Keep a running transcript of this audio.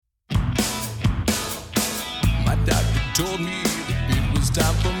My doctor told me that it was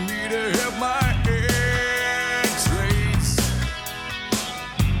time for me to have my x-rays.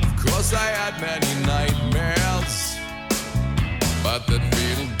 Of course I had many nightmares, but that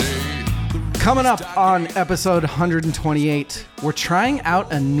fatal day. Coming up on episode 128, we're trying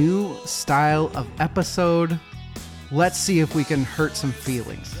out a new style of episode. Let's see if we can hurt some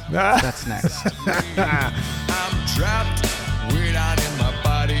feelings. That's next. I'm trapped way down in my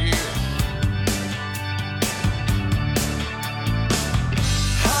body.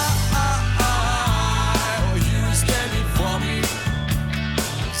 You standing for me.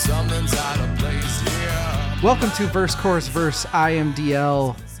 Something's out of place here. Welcome to Verse, Chorus, Verse. I am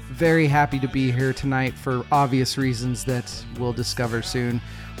DL. Very happy to be here tonight for obvious reasons that we'll discover soon.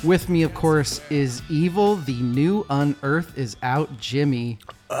 With me, of course, is Evil. The new Unearth is out. Jimmy.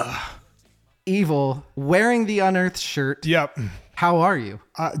 Evil, wearing the Unearth shirt. Yep. How are you?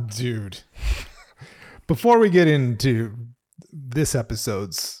 Dude, before we get into this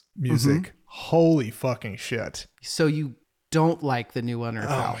episode's music, holy fucking shit. So you don't like the new Unearth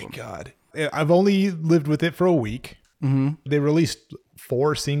Oh album? my God. I've only lived with it for a week. They released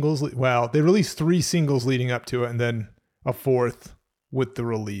 4 singles. Well, they released 3 singles leading up to it and then a 4th with the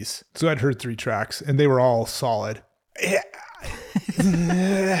release. So I'd heard 3 tracks and they were all solid.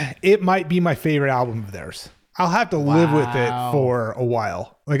 It might be my favorite album of theirs. I'll have to live with it for a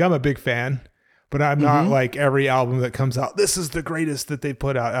while. Like, I'm a big fan, but I'm not like every album that comes out, this is the greatest that they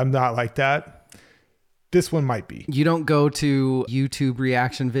put out. I'm not like that. This one might be. You don't go to YouTube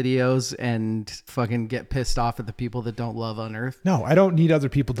reaction videos and fucking get pissed off at the people that don't love Unearth? No, I don't need other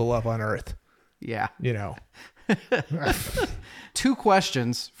people to love Unearth. Yeah. You know. 2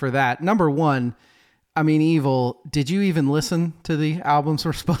 questions for that. Number 1, I mean, Evil, did you even listen to the albums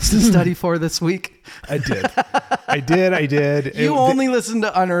we're supposed to study for this week? I did. You only listened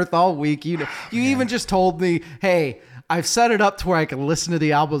to Unearth all week. You even just told me, hey, I've set it up to where I can listen to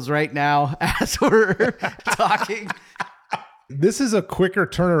the albums right now as we're talking. This is a quicker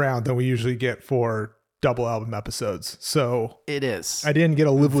turnaround than we usually get for double album episodes. So it is. I didn't get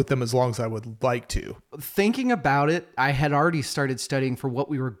to live with them as long as I would like to. Thinking about it, I had already started studying for what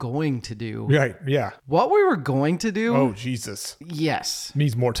we were going to do. Right. Yeah. What we were going to do. Oh, Jesus. Yes.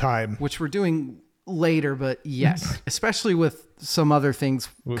 Needs more time. Which we're doing later, but yes. Especially with some other things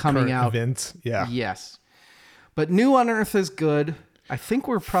with coming out. Events. Yeah. Yes. But New Unearth is good. I think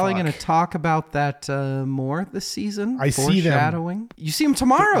we're probably going to talk about that more this season. I see them. You see them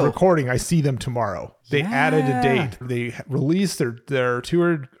tomorrow. Recording. I see them tomorrow. They added a date. They released their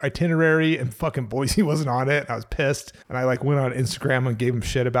tour itinerary, and fucking Boise wasn't on it. I was pissed, and I went on Instagram and gave them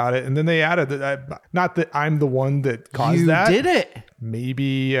shit about it. And then they added that. Not that I'm the one that caused that. You did it.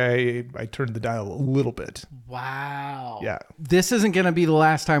 Maybe I turned the dial a little bit. Wow. Yeah. This isn't going to be the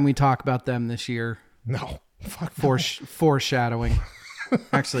last time we talk about them this year. No. Fuck Foreshadowing.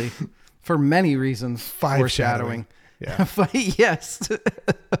 Actually, for many reasons, foreshadowing. Yeah. But yes.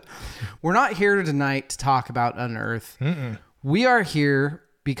 We're not here tonight to talk about Unearth. We are here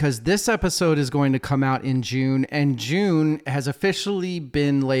because this episode is going to come out in June, and June has officially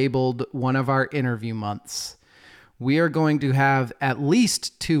been labeled one of our interview months. We are going to have at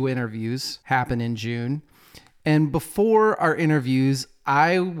least 2 interviews happen in June. And before our interviews,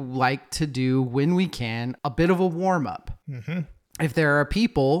 I like to do, when we can, a bit of a warm-up. If there are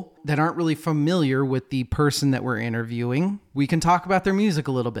people that aren't really familiar with the person that we're interviewing, we can talk about their music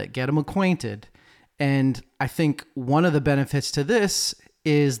a little bit, get them acquainted. And I think one of the benefits to this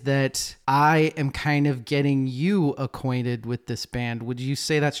is that I am kind of getting you acquainted with this band. Would you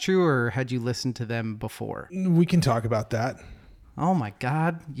say that's true, or had you listened to them before? We can talk about that. Oh my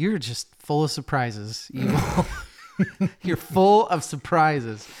God, you're just full of surprises, Evil. You're full of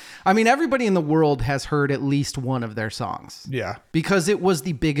surprises. I mean, everybody in the world has heard at least one of their songs. Yeah. Because it was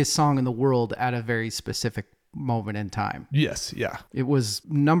the biggest song in the world at a very specific moment in time. Yes. Yeah. It was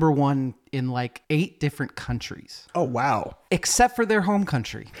number 1 in 8 different countries. Oh, wow. Except for their home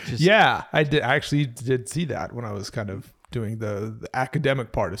country. Yeah. I actually did see that when I was kind of doing the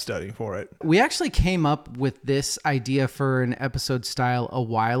academic part of studying for it. We actually came up with this idea for an episode style a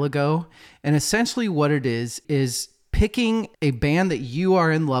while ago. And essentially what it is picking a band that you are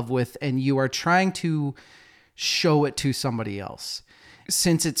in love with and you are trying to show it to somebody else.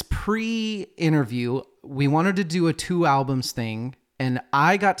 Since it's pre-interview, we wanted to do a 2 albums thing. And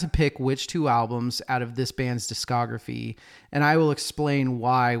I got to pick which 2 albums out of this band's discography, and I will explain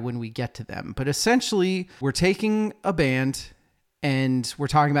why when we get to them. But essentially, we're taking a band and we're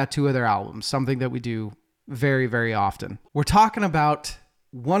talking about 2 of their albums, something that we do very, very often. We're talking about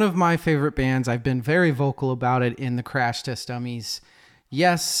one of my favorite bands. I've been very vocal about it in the Crash Test Dummies.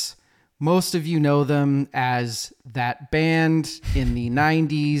 Yes, Most of you know them as that band in the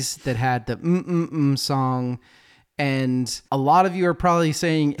 90s that had the song. And a lot of you are probably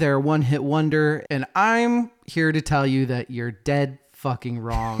saying they're a one-hit wonder. And I'm here to tell you that you're dead fucking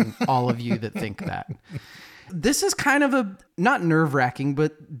wrong, all of you that think that. This is kind of not nerve-wracking,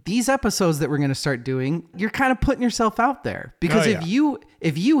 but these episodes that we're going to start doing, you're kind of putting yourself out there. Because if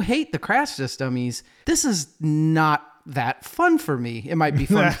you hate the Crash Test Dummies, this is not that fun for me. It might be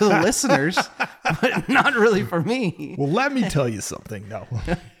fun for the listeners, but not really for me. Well, let me tell you something. No.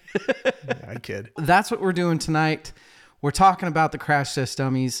 I kid. That's what we're doing tonight. We're talking about the Crash Test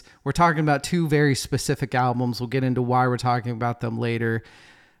Dummies. We're talking about two very specific albums. We'll get into why we're talking about them later.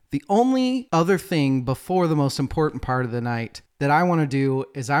 The only other thing before the most important part of the night that I want to do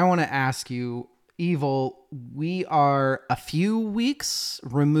is I want to ask you, Evil, we are a few weeks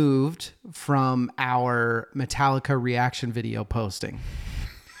removed from our Metallica reaction video posting.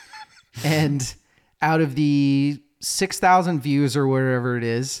 And out of the 6,000 views or whatever it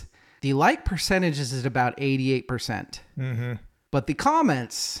is, the like percentage is at about 88%. Mm-hmm. But the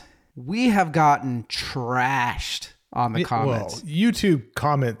comments, we have gotten trashed on the comments. Well, YouTube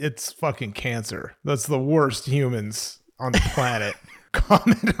comment, it's fucking cancer. That's the worst humans on the planet.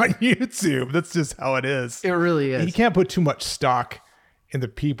 Comment on YouTube. That's just how it is. It really is. You can't put too much stock in the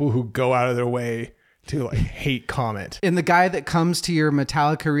people who go out of their way to like hate comment. And the guy that comes to your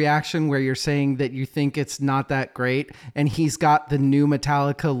Metallica reaction where you're saying that you think it's not that great and he's got the new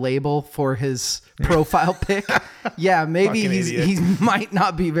Metallica label for his profile pic. Yeah, maybe he might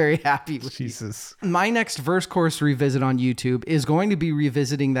not be very happy with Jesus. You. My next verse course revisit on YouTube is going to be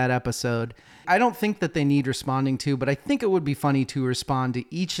revisiting that episode. I don't think that they need responding to, but I think it would be funny to respond to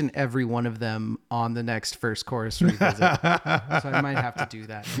each and every one of them on the next first chorus revisit. So I might have to do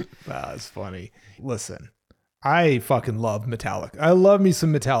that. That's funny. Listen, I fucking love Metallica. I love me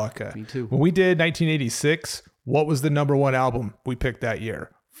some Metallica. Me too. When we did 1986, what was the number one album we picked that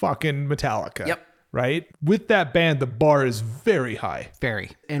year? Fucking Metallica. Yep. Right? With that band, the bar is very high. Very.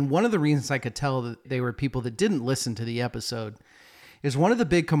 And one of the reasons I could tell that they were people that didn't listen to the episode is one of the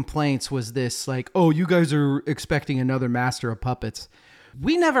big complaints was this, like, oh, you guys are expecting another Master of Puppets.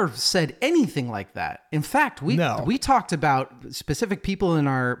 We never said anything like that. In fact, we talked about specific people in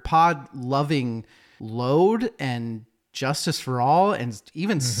our pod loving Load and Justice for All and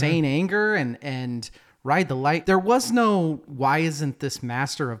even Sane Anger and Ride the Light. There was no, why isn't this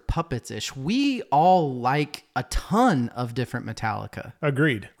Master of Puppets-ish? We all like a ton of different Metallica.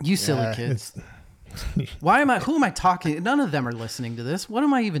 Agreed. You silly kids. Who am I talking? None of them are listening to this. What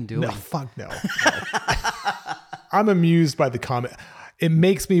am I even doing? No, fuck no. I'm amused by the comment. It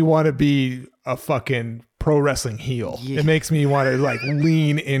makes me want to be a fucking pro wrestling heel. Yeah. It makes me want to like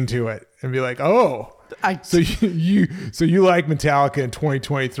lean into it and be like, oh, so you like Metallica in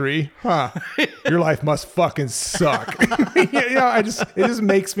 2023? Huh? Your life must fucking suck. It just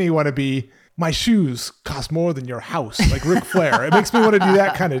makes me want to be, my shoes cost more than your house, like Ric Flair. It makes me want to do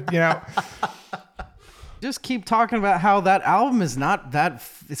that kind of, Just keep talking about how that album is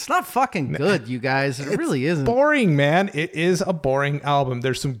it's not fucking good, you guys. It really isn't. Boring, man. It is a boring album.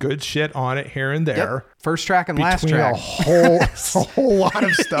 There's some good shit on it here and there. Yep. First track and last track. A whole lot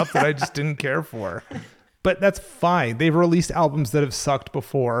of stuff that I just didn't care for. But that's fine. They've released albums that have sucked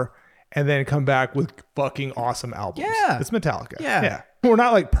before and then come back with fucking awesome albums. Yeah. It's Metallica. Yeah. We're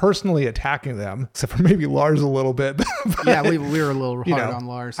not like personally attacking them, except for maybe Lars a little bit. But, yeah, we were a little hard on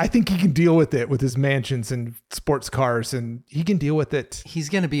Lars. I think he can deal with it with his mansions and sports cars, and he can deal with it. He's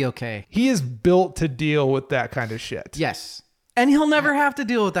going to be okay. He is built to deal with that kind of shit. Yes. And he'll never have to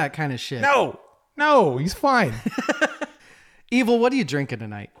deal with that kind of shit. No, he's fine. Evil, what are you drinking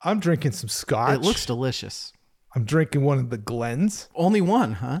tonight? I'm drinking some Scotch. It looks delicious. I'm drinking one of the Glens. Only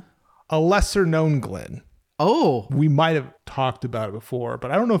one, huh? A lesser known Glen. Oh. We might have talked about it before, but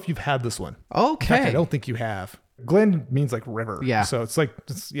I don't know if you've had this one. Okay. In fact, I don't think you have. Glen means like river. Yeah. So it's like,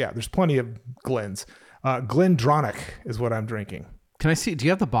 there's plenty of Glens. Glendronach is what I'm drinking. Can I see? Do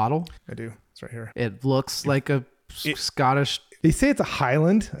you have the bottle? I do. It's right here. It looks like a Scottish. They say it's a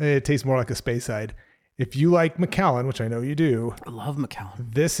Highland. It tastes more like a Speyside. If you like Macallan, which I know you do. I love Macallan.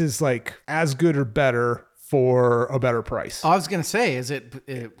 This is like as good or better for a better price. I was going to say, is it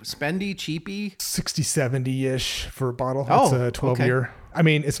spendy, cheapy? 60, 70-ish for a bottle. Oh, it's a 12-year. Okay. I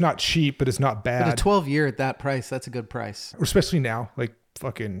mean, it's not cheap, but it's not bad. But a 12-year at that price, that's a good price. Especially now, like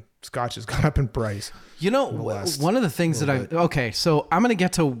fucking Scotch has gone up in price. You know, one of the things that okay, so I'm going to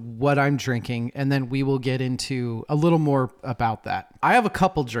get to what I'm drinking, and then we will get into a little more about that. I have a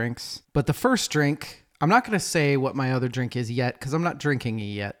couple drinks, but the first drink, I'm not going to say what my other drink is yet, because I'm not drinking it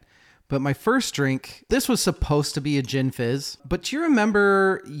yet. But my first drink, this was supposed to be a gin fizz. But do you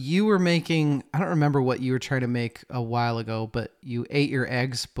remember you were making, I don't remember what you were trying to make a while ago, but you ate your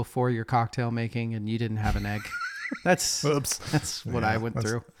eggs before your cocktail making and you didn't have an egg. That's what I went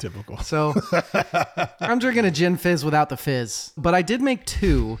through. Typical. So I'm drinking a gin fizz without the fizz. But I did make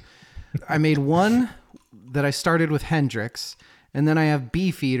two. I made one that I started with Hendrix, and then I have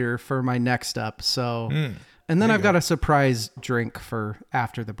Beefeater for my next up. So... And then I've got a surprise drink for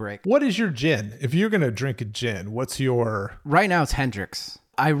after the break. What is your gin? If you're going to drink a gin, what's your... Right now it's Hendrix.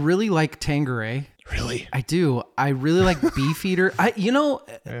 I really like Tanqueray. Really? I do. I really like Beefeater.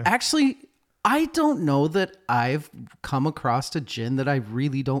 Actually, I don't know that I've come across a gin that I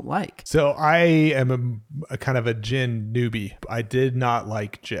really don't like. So I am a kind of a gin newbie. I did not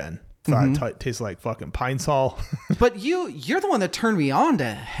like gin. Thought it tasted like fucking Pine Sol. But you're the one that turned me on to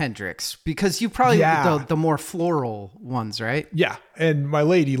Hendrix because you probably the more floral ones, right? Yeah. And my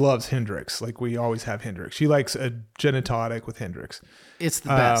lady loves Hendrix. Like we always have Hendrix. She likes a gin and tonic with Hendrix. It's the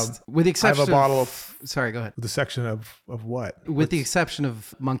best. With the exception I have a bottle of... Sorry, go ahead. The section of what? With the exception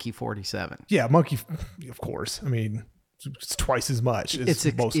of Monkey 47. Yeah, Monkey, of course. I mean... It's twice as much as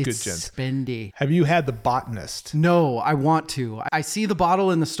most good gins. It's spendy. Have you had the Botanist? No, I want to. I see the bottle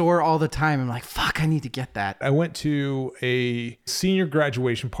in the store all the time. I'm like, fuck, I need to get that. I went to a senior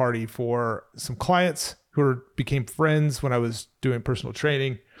graduation party for some clients who became friends when I was doing personal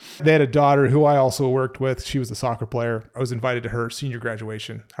training. They had a daughter who I also worked with. She was a soccer player. I was invited to her senior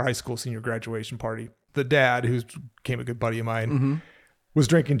graduation, her high school senior graduation party. The dad, who became a good buddy of mine, was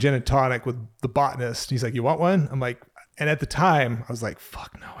drinking gin and tonic with the Botanist. He's like, you want one? I'm like... And at the time, I was like,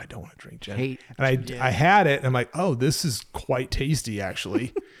 fuck no, I don't want to drink gin. I had it, and I'm like, oh, this is quite tasty,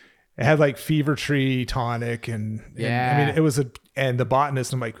 actually. It had like Fever Tree tonic, and I mean, it was and the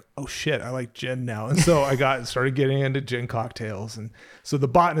Botanist, I'm like, oh shit, I like gin now. And so I started getting into gin cocktails. And so the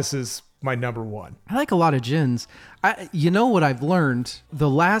Botanist is my number one. I like a lot of gins. You know what I've learned? The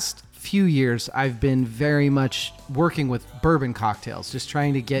last few years, I've been very much working with bourbon cocktails, just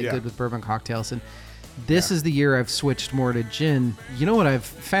trying to get good with bourbon cocktails. And this is the year I've switched more to gin. You know what I've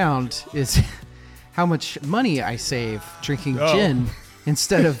found is how much money I save drinking gin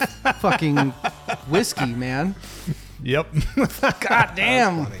instead of fucking whiskey, man. Yep. God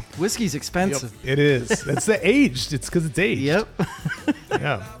damn. Whiskey's expensive. Yep, it is. It's the aged. It's because it's aged. Yep.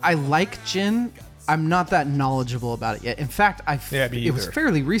 Yeah. I like gin. I'm not that knowledgeable about it yet. In fact, it was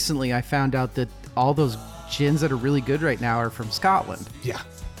fairly recently I found out that all those gins that are really good right now are from Scotland. Yeah.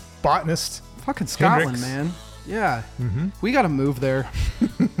 Botanist. Fucking Scotland, Hendrix. Man. Yeah. We got to move there.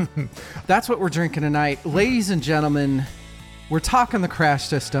 That's what we're drinking tonight. Ladies and gentlemen, we're talking the Crash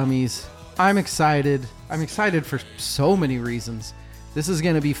Test Dummies. I'm excited. I'm excited for so many reasons. This is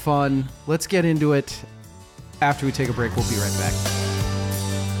going to be fun. Let's get into it. After we take a break, we'll be right back.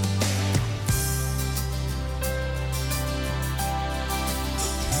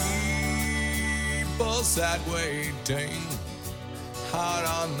 People sat waiting.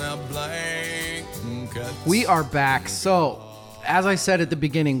 On we are back. So, as I said at the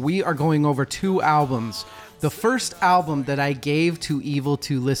beginning, we are going over two albums. The first album that I gave to Evil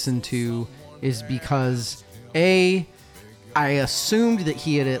to listen to is because, I assumed that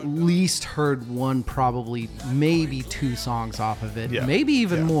he had at least heard one, probably maybe two songs off of it, maybe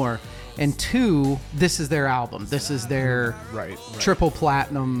even more. And two, this is their album. This is their triple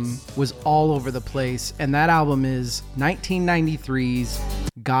platinum, was all over the place. And that album is 1993's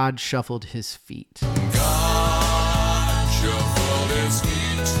God Shuffled His Feet. God shuffled his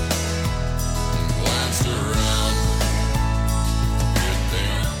feet, glanced around.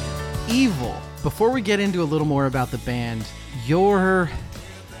 Evil. Before we get into a little more about the band, your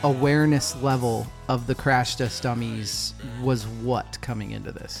awareness level of the Crash Test Dummies was what coming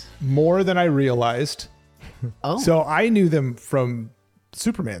into this? More than I realized. Oh. So I knew them from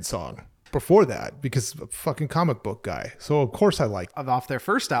Superman song before that because I'm a fucking comic book guy. So of course I liked off their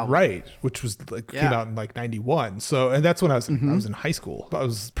first album. Right, which was came out in like 91. So and that's when I was in high school. I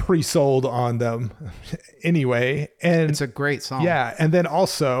was pre-sold on them anyway. And it's a great song. Yeah, and then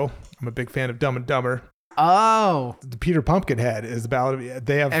also I'm a big fan of Dumb and Dumber. Oh, the Peter Pumpkinhead is about.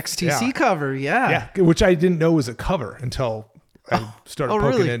 They have XTC cover, yeah, which I didn't know was a cover until I started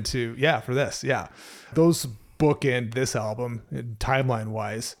poking into for this, those bookend this album timeline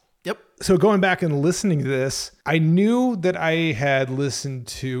wise. Yep. So going back and listening to this, I knew that I had listened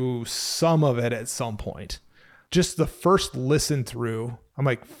to some of it at some point. Just the first listen through, I'm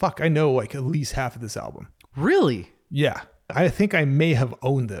like, fuck, I know like at least half of this album. Really? Yeah. I think I may have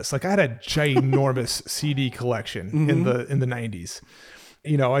owned this. Like I had a ginormous CD collection in the 90s.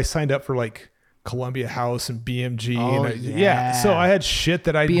 You know, I signed up for like Columbia House and BMG. Oh, and yeah. So I had shit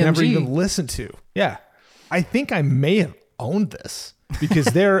that I'd BMG. never even listened to. Yeah. I think I may have owned this because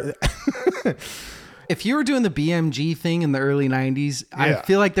they're... If you were doing the BMG thing in the early 90s, I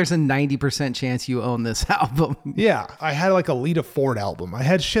feel like there's a 90% chance you own this album. Yeah. I had like a Lita Ford album. I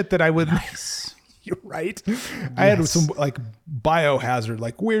had shit that I would... Nice. You're right. I had some like Biohazard,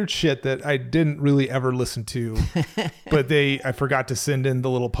 like weird shit that I didn't really ever listen to, but I forgot to send in the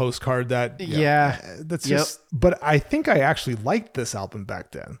little postcard that, that's just, but I think I actually liked this album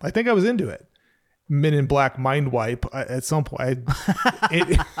back then. I think I was into it. Men in Black Mind Wipe at some point.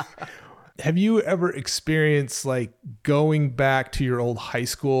 Have you ever experienced like going back to your old high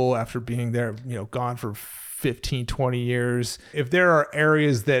school after being there, gone for 15, 20 years? If there are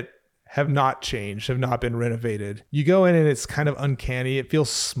areas that have not changed, have not been renovated, you go in and it's kind of uncanny. It feels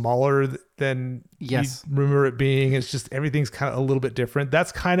smaller than you remember it being. It's just everything's kind of a little bit different.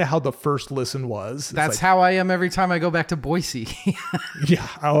 That's kind of how the first listen was. That's how I am every time I go back to Boise. Yeah.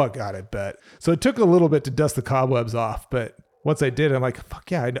 Oh, God, I bet. So it took a little bit to dust the cobwebs off, but once I did, I'm like,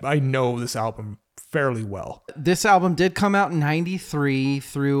 fuck yeah, I know this album fairly well. This album did come out in 93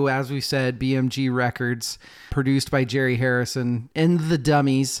 through, as we said, BMG Records, produced by Jerry Harrison and the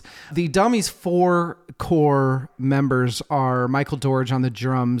Dummies. The Dummies' 4 core members are Michael Dorge on the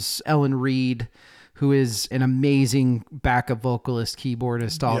drums, Ellen Reed, who is an amazing backup vocalist,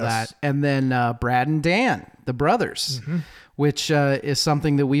 keyboardist, all that. And then Brad and Dan, the brothers, which is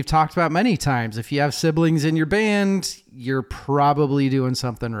something that we've talked about many times. If you have siblings in your band, you're probably doing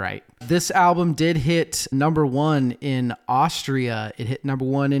something right. This album did hit number 1 in Austria. It hit number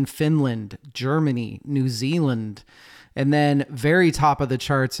 1 in Finland, Germany, New Zealand, and then very top of the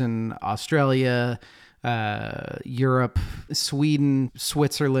charts in Australia, Europe, Sweden,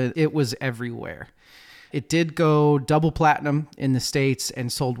 Switzerland. It was everywhere. It did go double platinum in the States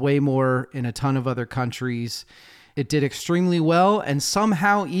and sold way more in a ton of other countries. It did extremely well, and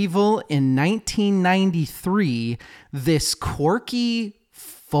Somehow Evil in 1993, this quirky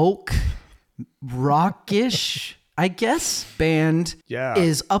folk rockish, I guess, band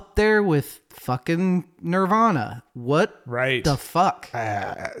is up there with fucking Nirvana. What the fuck?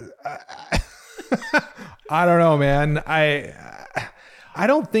 I don't know, man. I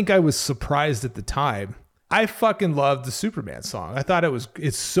don't think I was surprised at the time. I fucking loved the Superman song. I thought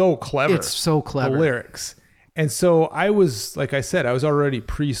it's so clever. It's so clever. The lyrics. And so I was, like I said, I was already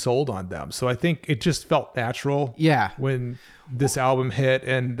pre-sold on them. So I think it just felt natural. Yeah. When this album hit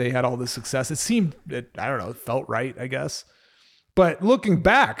and they had all this success, it seemed, I don't know, it felt right, I guess. But looking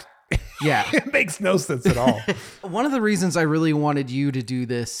back, it makes no sense at all. One of the reasons I really wanted you to do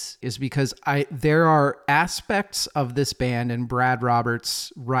this is because there are aspects of this band and Brad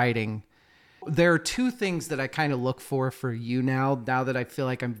Roberts' writing. There are 2 things that I kind of look for you now that I feel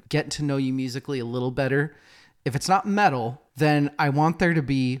like I'm getting to know you musically a little better. If it's not metal, then I want there to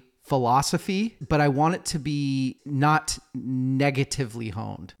be philosophy, but I want it to be not negatively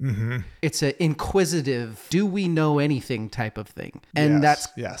honed. It's an inquisitive, do we know anything type of thing. And that's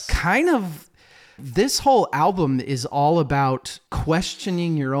kind of, this whole album is all about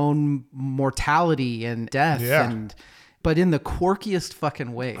questioning your own mortality and death, but in the quirkiest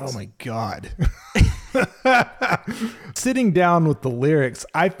fucking ways. Oh my God. Sitting down with the lyrics,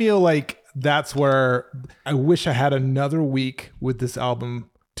 I feel like that's where I wish I had another week with this album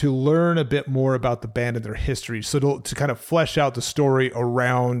to learn a bit more about the band and their history. So to kind of flesh out the story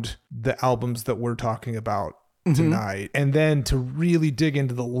around the albums that we're talking about tonight. And then to really dig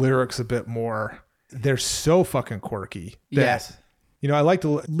into the lyrics a bit more. They're so fucking quirky. Yes. I like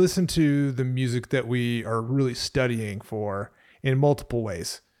to listen to the music that we are really studying for in multiple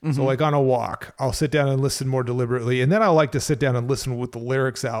ways. So like on a walk, I'll sit down and listen more deliberately. And then I like to sit down and listen with the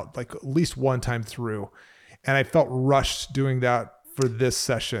lyrics out like at least one time through. And I felt rushed doing that for this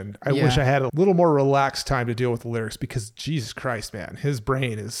session. I wish I had a little more relaxed time to deal with the lyrics because Jesus Christ, man, his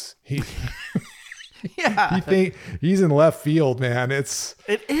brain is, he he's in left field, man. It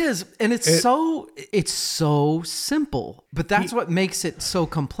is. And it's so simple, but that's what makes it so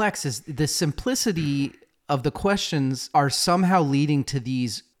complex is the simplicity of the questions are somehow leading to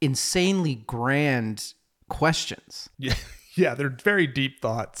these insanely grand questions. Yeah, they're very deep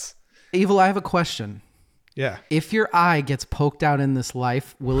thoughts. Evil, I have a question. Yeah. If your eye gets poked out in this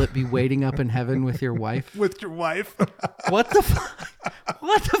life, will it be waiting up in heaven with your wife? With your wife? What the fuck?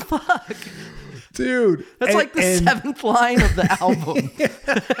 What the fuck? Dude. That's like the 7th line of the album.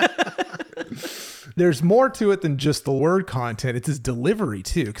 There's more to it than just the word content. It's his delivery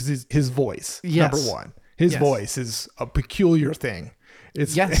too, because his voice, number 1. His voice is a peculiar thing.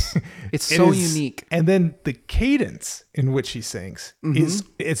 It's so unique. And then the cadence in which he sings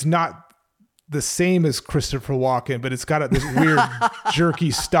it's not the same as Christopher Walken, but it's got this weird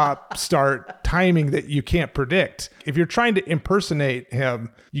jerky stop-start timing that you can't predict. If you're trying to impersonate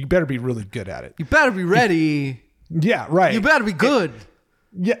him, you better be really good at it. You better be ready. Yeah, right. You better be good.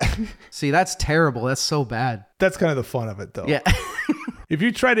 Yeah. See, that's terrible. That's so bad. That's kind of the fun of it, though. Yeah. If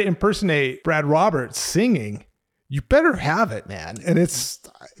you try to impersonate Brad Roberts singing, you better have it, man. And it's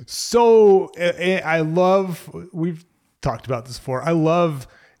so, I love, we've talked about this before. I love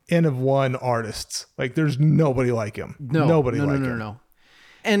N of one artists. Like, there's nobody like him. Nobody like him. No.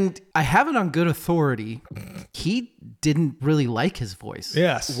 And I have it on good authority. He didn't really like his voice.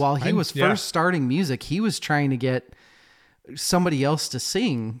 Yes. While he was first starting music, he was trying to get somebody else to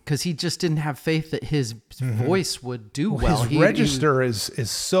sing because he just didn't have faith that his voice would do well. His register is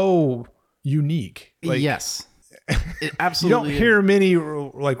so unique. Like, yes. It absolutely you don't hear many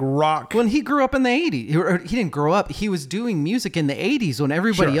like rock. When he grew up in the 80s, or he didn't grow up, he was doing music in the 80s when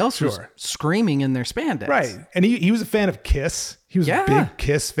everybody else was screaming in their spandex. Right. And he was a fan of Kiss. He was a big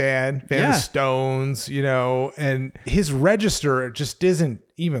Kiss fan of Stones, you know, and his register just isn't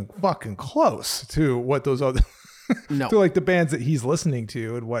even fucking close to what those other, to like the bands that he's listening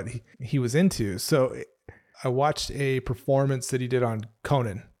to and what he was into. So I watched a performance that he did on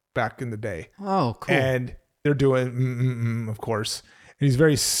Conan back in the day. Oh, cool. And they're doing, of course. And he's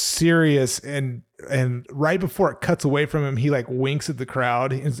very serious. And right before it cuts away from him, he like winks at the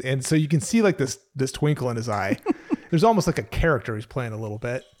crowd. And so you can see like this twinkle in his eye. There's almost like a character he's playing a little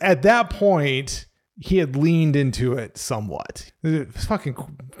bit. At that point, he had leaned into it somewhat. It's fucking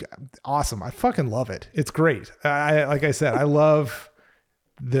awesome. I fucking love it. It's great. Like I said, I love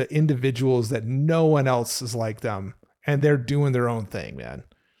the individuals that no one else is like them. And they're doing their own thing, man.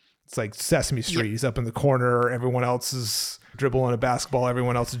 It's like Sesame Street. He's up in the corner. Everyone else is dribbling a basketball.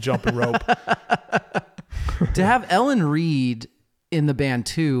 Everyone else is jumping rope. To have Ellen Reed in the band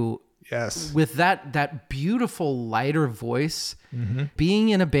too. Yes. With that beautiful lighter voice, being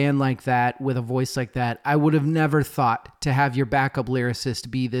in a band like that with a voice like that, I would have never thought to have your backup lyricist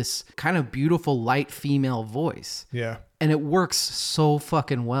be this kind of beautiful light female voice. Yeah. And it works so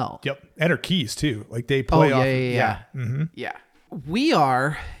fucking well. Yep. And her keys too. Like they play off. Yeah. Mm-hmm. Yeah. We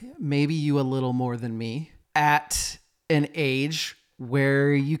are, maybe you a little more than me, at an age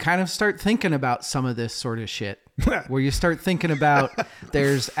where you kind of start thinking about some of this sort of shit. Where you start thinking about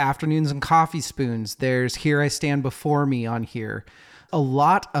there's afternoons and coffee spoons. There's Here I Stand Before Me on here. A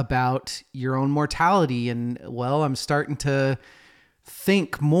lot about your own mortality. And well, I'm starting to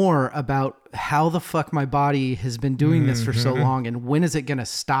think more about how the fuck my body has been doing this for so long. And when is it going to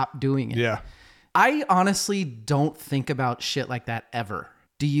stop doing it? Yeah. I honestly don't think about shit like that ever.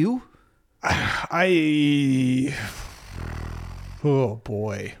 Do you? Oh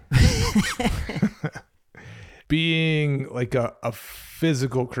boy. Being like a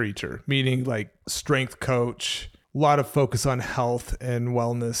physical creature, meaning like strength coach, a lot of focus on health and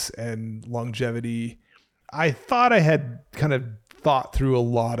wellness and longevity. I thought I had kind of thought through a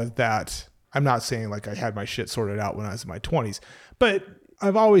lot of that. I'm not saying like I had my shit sorted out when I was in my 20s, but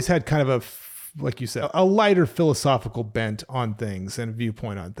I've always had kind of like you said, a lighter philosophical bent on things and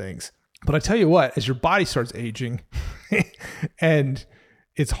viewpoint on things. But I tell you what, as your body starts aging and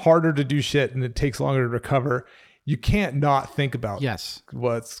it's harder to do shit and it takes longer to recover, you can't not think about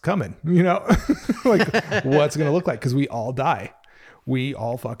what's coming, you know, like what's going to look like. Cause we all die. We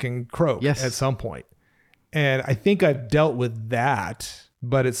all fucking croak at some point. And I think I've dealt with that,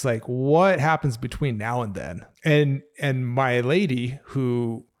 but it's like, what happens between now and then? And my lady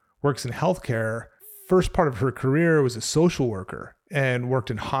who works in healthcare, first part of her career was a social worker and worked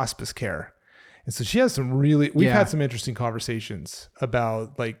in hospice care. And so she has we've had some interesting conversations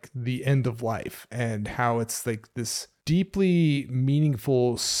about like the end of life and how it's like this deeply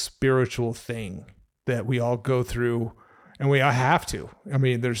meaningful spiritual thing that we all go through and we all have to. I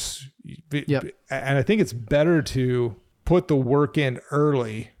mean, and I think it's better to put the work in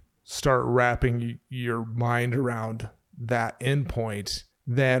early, start wrapping your mind around that endpoint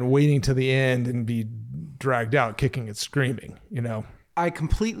than waiting to the end and be dragged out kicking and screaming, you know? I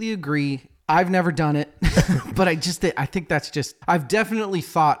completely agree. I've never done it, but I think that's just, I've definitely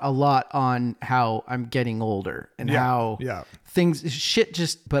thought a lot on how I'm getting older and how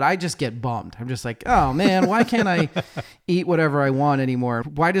but I just get bummed. I'm just like, oh man, why can't I eat whatever I want anymore?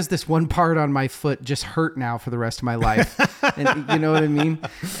 Why does this one part on my foot just hurt now for the rest of my life? And you know what I mean?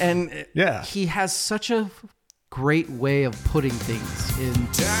 And he has such a great way of putting things in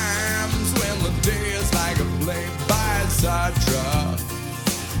times when the day is like a play by Sartre,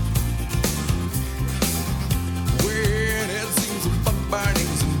 when it seems the fuck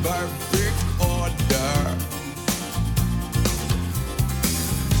burning's in perfect order,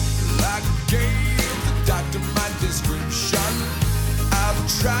 like a game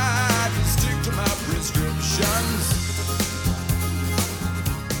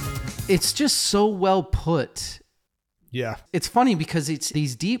It's just so well put. Yeah. It's funny because it's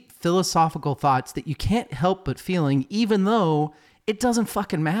these deep philosophical thoughts that you can't help but feeling, even though it doesn't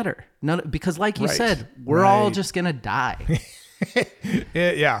fucking matter. Because like you said, we're all just going to die.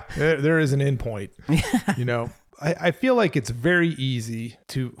 Yeah. There is an end point, you know. I feel like it's very easy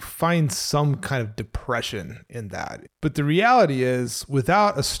to find some kind of depression in that. But the reality is,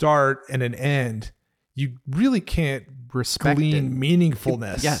 without a start and an end, you really can't glean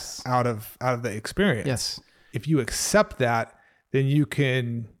meaningfulness out of the experience. Yes. If you accept that, then you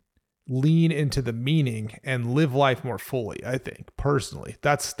can lean into the meaning and live life more fully, I think, personally.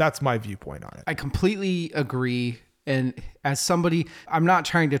 That's my viewpoint on it. I completely agree. And as somebody, I'm not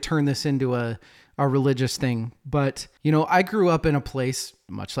trying to turn this into a religious thing, but you know, I grew up in a place,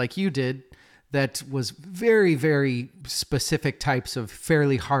 much like you did, that was very, very specific types of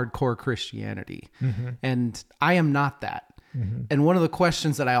fairly hardcore Christianity. Mm-hmm. And I am not that. Mm-hmm. And one of the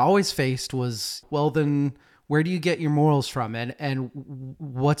questions that I always faced was, well, then where do you get your morals from? And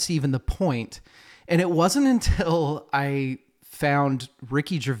what's even the point? And it wasn't until I found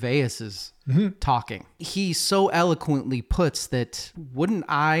Ricky Gervais's talking. He so eloquently puts that, wouldn't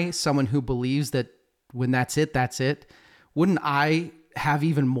I, someone who believes that when that's it, wouldn't I have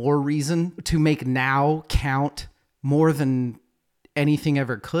even more reason to make now count more than anything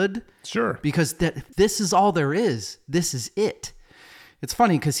ever could? Sure. Because this is all there is. This is it. It's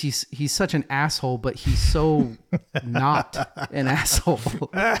funny because he's such an asshole, but he's so not an asshole.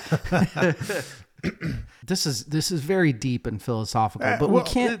 This is very deep and philosophical, but we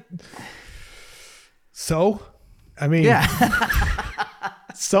can't. So, I mean,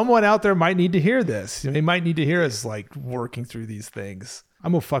 someone out there might need to hear this. They might need to hear us like working through these things.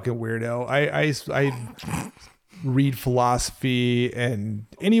 I'm a fucking weirdo. I read philosophy, and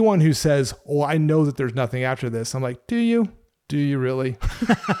anyone who says, "Oh, I know that there's nothing after this," I'm like, "Do you? Do you really?"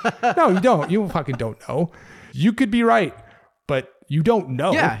 No, you don't. You fucking don't know. You could be right, but you don't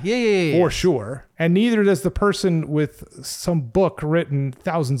know. Yeah. For sure. And neither does the person with some book written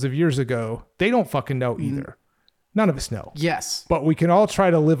thousands of years ago. They don't fucking know either. None of us know. Yes. But we can all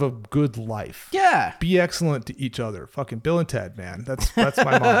try to live a good life. Yeah. Be excellent to each other. Fucking Bill and Ted, man. That's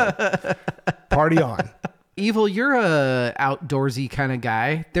my motto. Party on. Evil, you're a outdoorsy kind of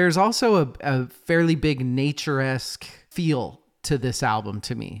guy. There's also a fairly big nature-esque feel to this album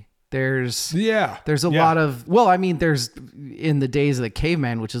to me. There's a lot of, well, I mean, there's In the Days of the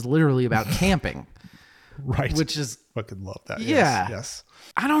Caveman, which is literally about camping. Right. Which is, fucking love that. Yeah. Yes.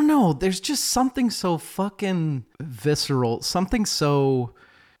 I don't know. There's just something so fucking visceral, something so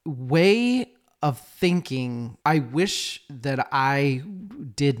way of thinking. I wish that I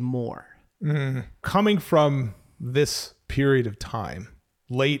did more. Coming from this period of time,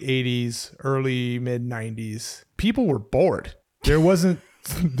 late 80s, early mid 90s, people were bored. There wasn't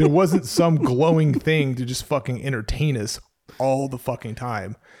some glowing thing to just fucking entertain us all the fucking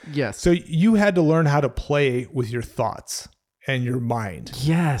time. Yes. So you had to learn how to play with your thoughts and your mind.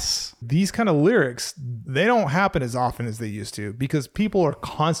 Yes. These kind of lyrics, they don't happen as often as they used to because people are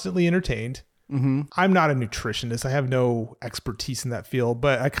constantly entertained. Mm-hmm. I'm not a nutritionist. I have no expertise in that field,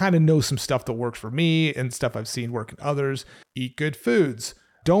 but I kind of know some stuff that works for me and stuff I've seen work in others. Eat good foods.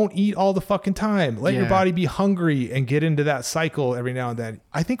 Don't eat all the fucking time. Let your body be hungry and get into that cycle every now and then.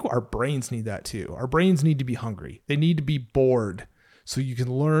 I think our brains need that too. Our brains need to be hungry. They need to be bored so you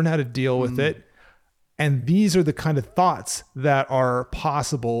can learn how to deal with it. And these are the kind of thoughts that are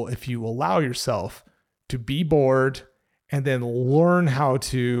possible if you allow yourself to be bored and then learn how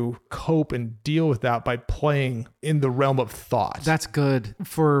to cope and deal with that by playing in the realm of thought. That's good.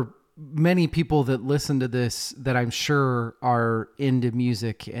 For many people that listen to this that I'm sure are into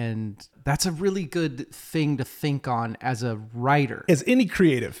music, and that's a really good thing to think on as a writer. As any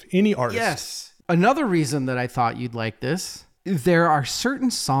creative, any artist. Yes. Another reason that I thought you'd like this, there are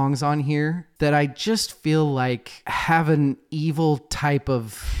certain songs on here that I just feel like have an evil type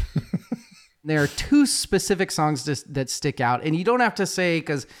of... There are two specific songs that stick out, and you don't have to say,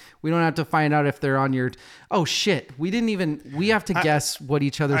 because we don't have to find out if they're on your, oh shit, we have to guess what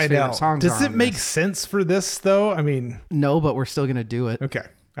each other's favorite songs are. Does it make sense for this though? I mean, no, but we're still going to do it. Okay.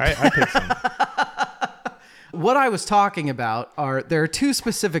 I picked some. What I was talking about there are two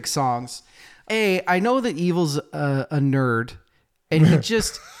specific songs. I know that Evil's a nerd, and he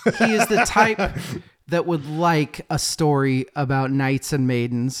is the type that would like a story about knights and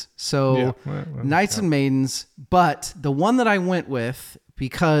maidens. So knights and maidens, but the one that I went with,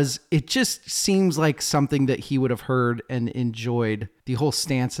 because it just seems like something that he would have heard and enjoyed, the whole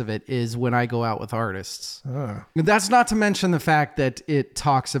stance of it, is When I Go Out with Artists. That's not to mention the fact that it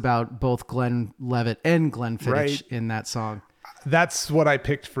talks about both Glenn Levitt and Glenn Fittich in that song. That's what I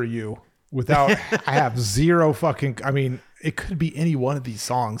picked for you. Without, I have zero fucking. I mean, it could be any one of these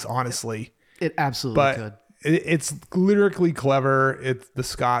songs, honestly. It absolutely could. It's lyrically clever. It's the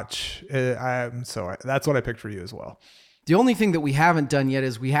Scotch. That's what I picked for you as well. The only thing that we haven't done yet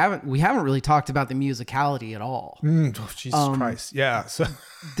is we haven't really talked about the musicality at all. Jesus Christ. Yeah. So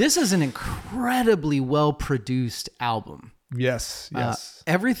this is an incredibly well produced album. Yes.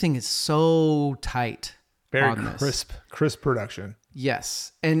 Everything is so tight. Very crisp production.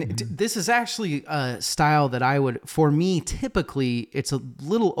 Yes. And this is actually a style that for me, typically it's a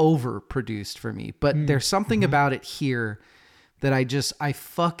little overproduced for me, but there's something about it here that I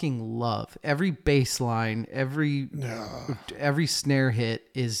fucking love. Every bass line, every snare hit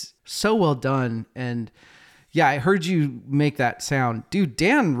is so well done. And yeah, I heard you make that sound. Dude,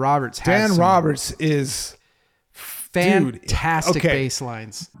 Dan Roberts is fantastic bass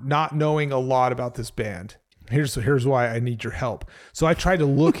lines. Not knowing a lot about this band, here's why I need your help. So I tried to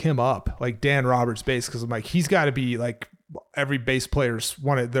look him up, like Dan Roberts bass, because I'm like, he's got to be like every bass player's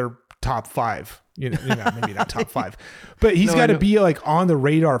one of their top 5. You know, maybe not top 5, but he's got to be like on the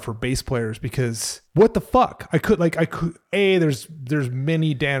radar for bass players, because what the fuck? There's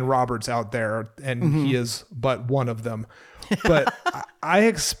many Dan Roberts out there, and he is but one of them. But I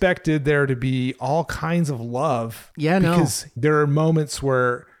expected there to be all kinds of love. Yeah, because there are moments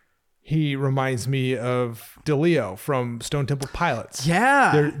where he reminds me of DeLeo from Stone Temple Pilots.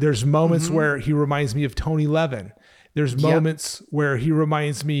 Yeah. There's moments where he reminds me of Tony Levin. There's moments where he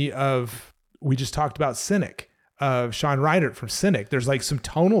reminds me of, we just talked about Cynic, of Sean Reinert from Cynic. There's like some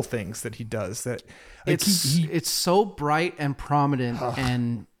tonal things that he does that like it's so bright and prominent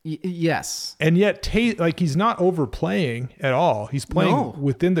and yes. And yet he's not overplaying at all. He's playing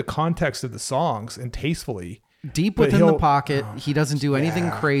within the context of the songs and tastefully. Deep within the pocket. He doesn't do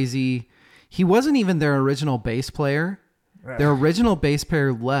anything crazy. He wasn't even their original bass player. Their original bass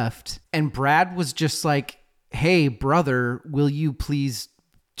player left, and Brad was just like, hey, brother, will you please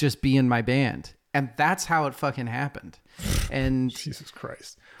just be in my band? And that's how it fucking happened. And Jesus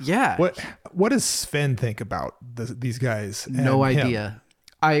Christ. Yeah. What does Sven think about these guys? No idea.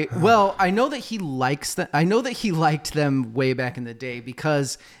 I know that he likes them. I know that he liked them way back in the day,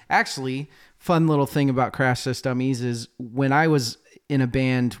 because actually, fun little thing about Crash Test Dummies is when I was in a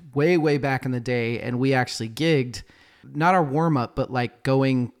band way, way back in the day, and we actually gigged, not our warm up, but like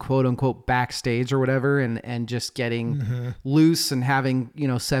going quote unquote backstage or whatever, and just getting loose and having,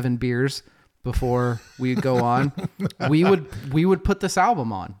 7 beers before we go on. we would put this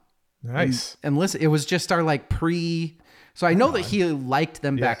album on. Nice. And listen, it was just our like so I know that he liked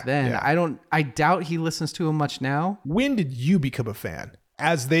them back then. Yeah. I doubt he listens to them much now. When did you become a fan?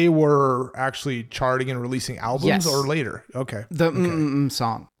 As they were actually charting and releasing albums, or later? Okay. The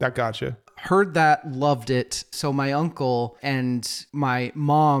song. That gotcha. Heard that, loved it. So my uncle and my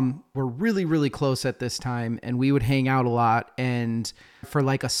mom were really, really close at this time, and we would hang out a lot. And for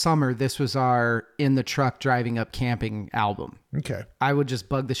like a summer, this was our in the truck driving up camping album. Okay. I would just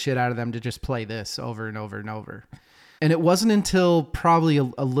bug the shit out of them to just play this over and over and over. And it wasn't until probably a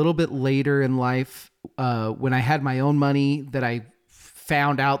little bit later in life, when I had my own money, that I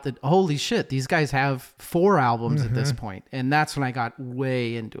found out that, holy shit, these guys have 4 albums at this point. And that's when I got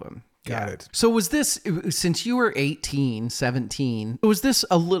way into them. Got it. So was this, since you were 18, 17, was this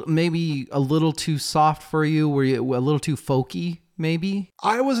maybe a little too soft for you? Were you a little too folky, maybe?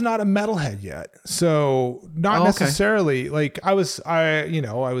 I was not a metalhead yet. So not necessarily. Like I was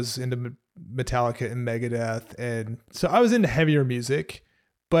into Metallica and Megadeth. And so I was into heavier music,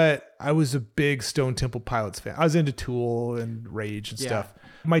 but I was a big Stone Temple Pilots fan. I was into Tool and Rage and stuff.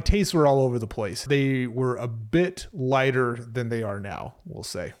 My tastes were all over the place. They were a bit lighter than they are now, we'll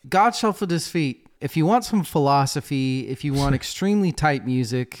say. God shuffled his feet. If you want some philosophy, if you want extremely tight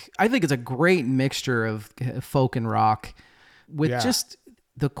music, I think it's a great mixture of folk and rock with just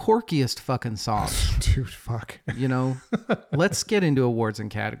the quirkiest fucking songs. Dude, fuck. Let's get into awards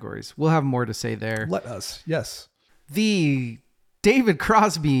and categories. We'll have more to say there. Let us. Yes. The David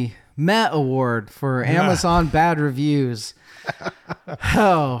Crosby Met Award for Amazon Bad Reviews.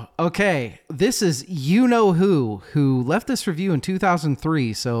 Oh, okay. This is who left this review in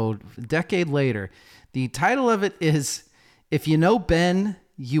 2003, so a decade later. The title of it is, If You Know Ben,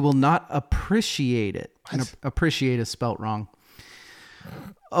 You Will Not Appreciate It. And appreciate is spelt wrong.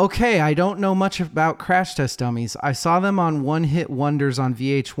 Okay, I don't know much about Crash Test Dummies. I saw them on One Hit Wonders on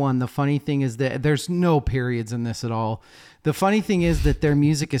VH1. The funny thing is that there's no periods in this at all. The funny thing is that their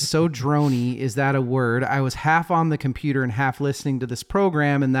music is so droney. Is that a word? I was half on the computer and half listening to this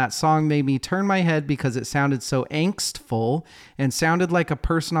program, and that song made me turn my head because it sounded so angstful and sounded like a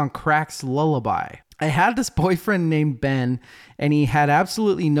person on crack's lullaby. I had this boyfriend named Ben, and he had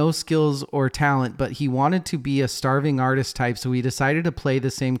absolutely no skills or talent, but he wanted to be a starving artist type, so he decided to play the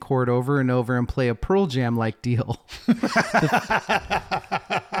same chord over and over and play a Pearl Jam-like deal.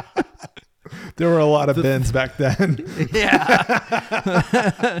 There were a lot of Bens back then.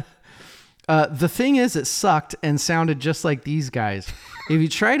 Yeah. The thing is, it sucked and sounded just like these guys. If you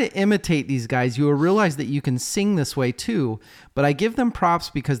try to imitate these guys, you will realize that you can sing this way too, but I give them props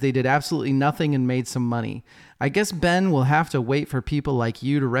because they did absolutely nothing and made some money. I guess Ben will have to wait for people like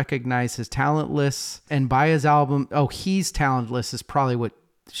you to recognize his talentless and buy his album. Oh, he's talentless is probably what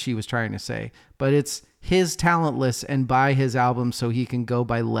she was trying to say, but it's his talentless and buy his album so he can go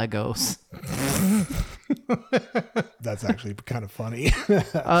buy Legos. That's actually kind of funny.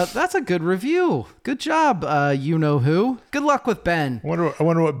 That's a good review. Good job, you know who. Good luck with Ben. I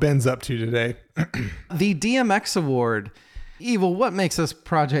wonder what Ben's up to today. The DMX Award. Evil, what makes this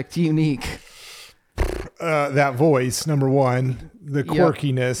project unique? That voice, number one, the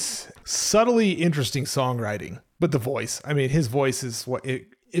quirkiness, subtly interesting songwriting, but the voice. I mean, his voice is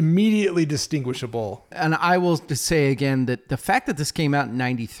immediately distinguishable. And I will just say again that the fact that this came out in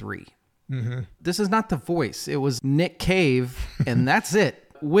 93, this is not The Voice. It was Nick Cave, and that's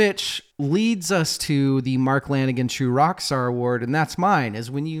it. Which leads us to the Mark Lanigan True Rockstar Award, and that's mine, is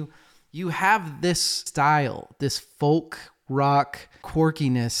when you have this style, this folk rock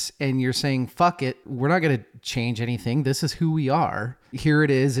quirkiness, and you're saying, fuck it, we're not going to change anything. This is who we are. Here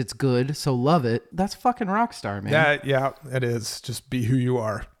it is. It's good. So love it. That's fucking Rockstar, man. Yeah, it is. Just be who you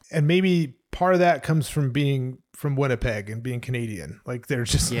are. And maybe part of that comes from being from Winnipeg and being Canadian. Like they're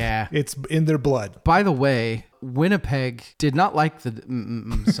just, it's in their blood. By the way, Winnipeg did not like the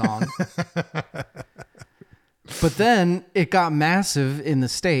song. But then it got massive in the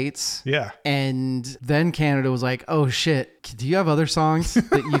States. Yeah. And then Canada was like, oh shit, do you have other songs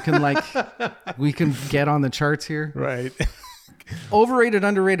that you can we can get on the charts here? Right. Overrated,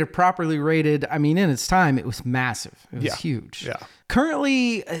 underrated, properly rated. I mean, in its time, it was massive. It was huge. Yeah.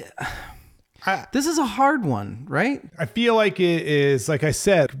 Currently, this is a hard one, right? I feel like it is, like I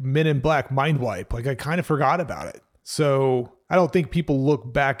said, Men in Black mind wipe. Like I kind of forgot about it. So I don't think people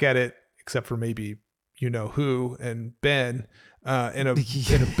look back at it, except for maybe you know who and Ben, in a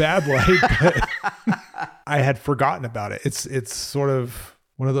bad light. But I had forgotten about it. It's sort of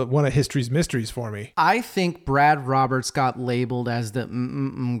one of history's mysteries for me. I think Brad Roberts got labeled as the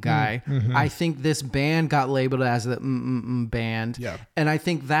guy. Mm-hmm. I think this band got labeled as the band. Yeah. And I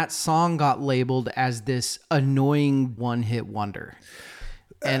think that song got labeled as this annoying one-hit wonder.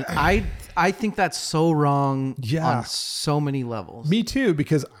 And I think that's so wrong on so many levels. Me too,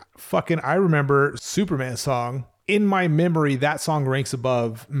 because I remember Superman song. In my memory, that song ranks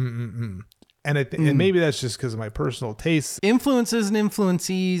above And maybe that's just because of my personal taste. Influences and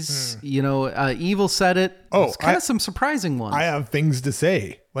influences, Evil said it. Oh, it's kind of some surprising ones. I have things to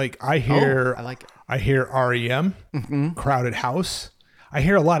say. Like I hear, I like it. I hear REM, Crowded House. I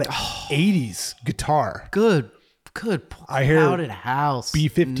hear a lot of 80s guitar. Good. I hear Crowded House.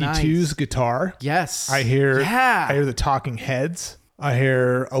 B-52's guitar. Yes. I hear the Talking Heads. I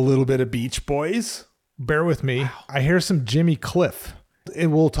hear a little bit of Beach Boys. Bear with me. Wow. I hear some Jimmy Cliff.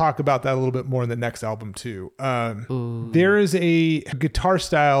 And we'll talk about that a little bit more in the next album too. There is a guitar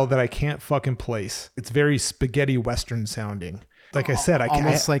style that I can't fucking place. It's very spaghetti Western sounding. Like I said,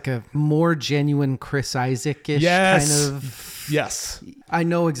 almost like a more genuine Chris Isaac-ish kind of. Yes. I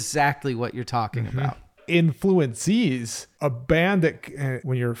know exactly what you're talking about. Influences, a band that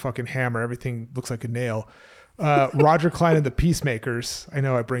when you're a fucking hammer, everything looks like a nail. Roger Clyne and the Peacemakers. I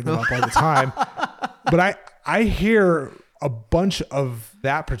know I bring them up all the time, but I hear a bunch of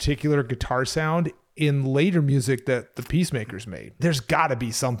that particular guitar sound in later music that the Peacemakers made. There's got to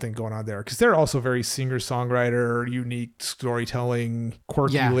be something going on there because they're also very singer-songwriter, unique storytelling,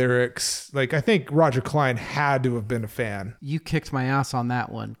 quirky lyrics. Like I think Roger Clyne had to have been a fan. You kicked my ass on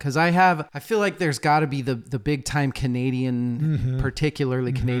that one because I feel like there's got to be the big time Canadian,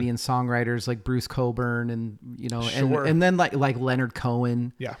 particularly Canadian songwriters like Bruce Cockburn and and then like Leonard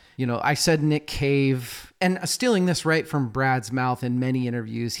Cohen. Yeah. I said Nick Cave. And stealing this right from Brad's mouth in many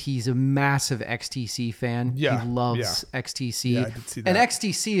interviews, he's a massive XTC fan. Yeah. He loves XTC. Yeah, I did see that. And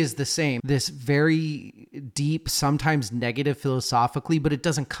XTC is the same. This very deep, sometimes negative philosophically, but it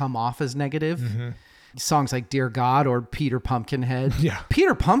doesn't come off as negative. Songs like Dear God or Peter Pumpkinhead. Yeah.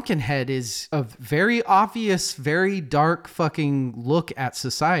 Peter Pumpkinhead is a very obvious, very dark fucking look at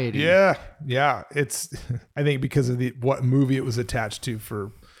society. Yeah. Yeah. It's, I think because of what movie it was attached to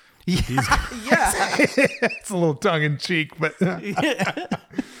for... It's a little tongue in cheek, but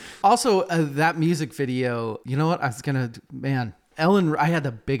also that music video, you know what? I had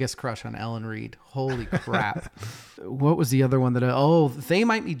the biggest crush on Ellen Reed. Holy crap. What was the other one that They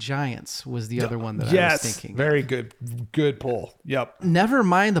Might Be Giants was the other one that I was thinking. Very good. Good pull. Yep. Never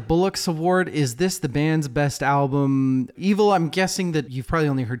mind the Bullocks Award. Is this the band's best album? Evil, I'm guessing that you've probably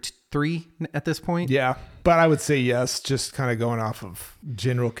only heard 3 at this point. Yeah. But I would say yes, just kind of going off of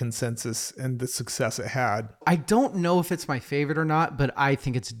general consensus and the success it had. I don't know if it's my favorite or not, but I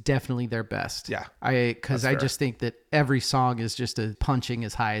think it's definitely their best. Yeah. Because I just think that every song is just punching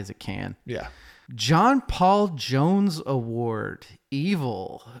as high as it can. Yeah. John Paul Jones Award,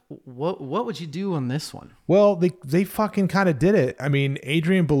 Evil. What would you do on this one? Well, they fucking kind of did it. I mean,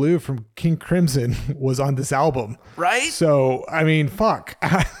 Adrian Belew from King Crimson was on this album. Right? So, I mean, fuck.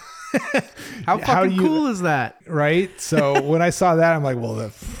 How fucking cool is that? Right? So when I saw that, I'm like,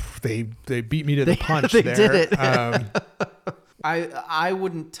 well, they beat me to the punch they there. Did it. I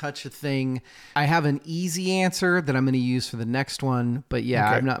wouldn't touch a thing. I have an easy answer that I'm going to use for the next one, but yeah,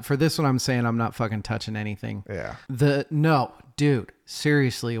 Okay. I'm not for this one. I'm saying I'm not fucking touching anything. Yeah. No, dude,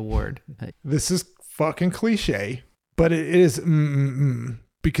 seriously, award. This is fucking cliche, but it is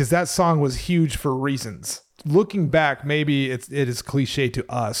because that song was huge for reasons. Looking back, maybe it is cliche to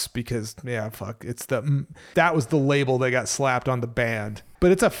us because it's that was the label that got slapped on the band.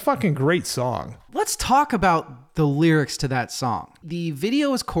 But it's a fucking great song. Let's talk about the lyrics to that song. The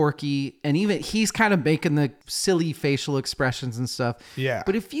video is quirky, and even he's kind of making the silly facial expressions and stuff. Yeah.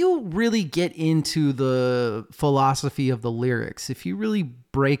 But if you really get into the philosophy of the lyrics, if you really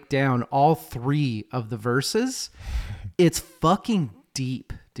break down all 3 of the verses, it's fucking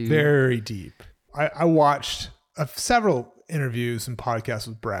deep, dude. Very deep. I watched several interviews and podcasts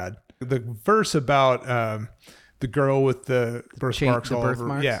with Brad. The verse about the girl with the birthmarks all over.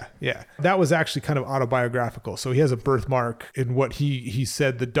 Birthmarks? Yeah. That was actually kind of autobiographical. So he has a birthmark in what he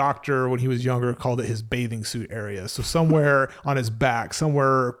said the doctor when he was younger called it his bathing suit area. So somewhere on his back,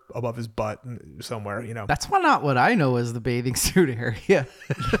 somewhere above his butt, somewhere, That's not what I know as the bathing suit area.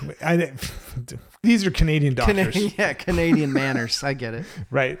 These are Canadian doctors. Canadian manners. I get it.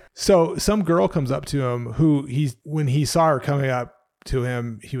 Right. So some girl comes up to him who when he saw her coming up to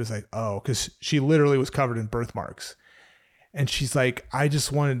him, he was like, oh, because she literally was covered in birthmarks. And she's like, I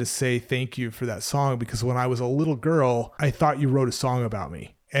just wanted to say thank you for that song because when I was a little girl, I thought you wrote a song about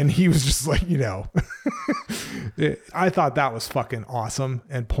me. And he was just like, I thought that was fucking awesome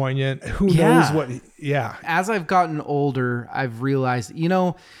and poignant. Who knows what? Yeah. As I've gotten older, I've realized,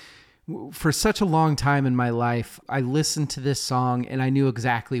 for such a long time in my life, I listened to this song and I knew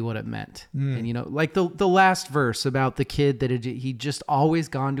exactly what it meant. And, like the last verse about the kid that he just always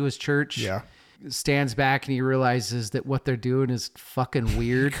gone to his church. Yeah. Stands back and he realizes that what they're doing is fucking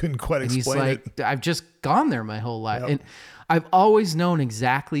weird. Couldn't quite and explain he's like, I've just gone there my whole life. Yep. And I've always known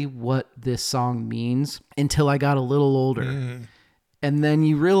exactly what this song means until I got a little older. And then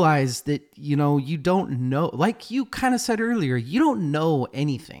you realize that, you don't know, like you kind of said earlier, you don't know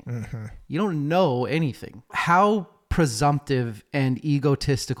anything. You don't know anything. How presumptive and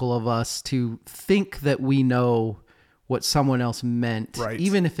egotistical of us to think that we know what someone else meant, right?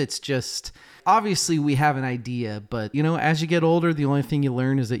 Even if it's just, obviously we have an idea, but as you get older, the only thing you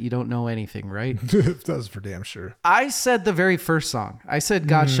learn is that you don't know anything, right? That's for damn sure. I said the very first song. I said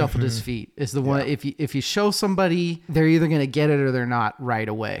God Shuffled His Feet is the one. If you show somebody, they're either going to get it or they're not right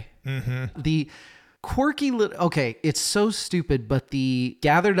away. The quirky okay, it's so stupid, but the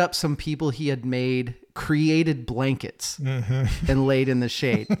gathered up some people he had made, created blankets and laid in the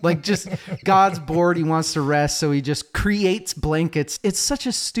shade. Like just God's bored, he wants to rest, so he just creates blankets. It's such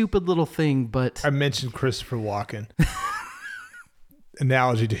a stupid little thing, but I mentioned Christopher Walken.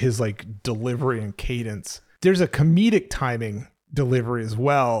 Analogy to his like delivery and cadence. There's a comedic timing delivery as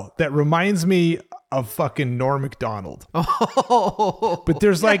well that reminds me of fucking Norm Macdonald. But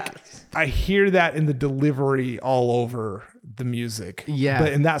there's I hear that in the delivery all over the music. Yeah.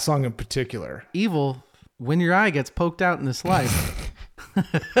 But in that song in particular. Evil, when your eye gets poked out in this life.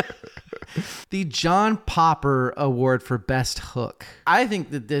 The John Popper Award for Best Hook. I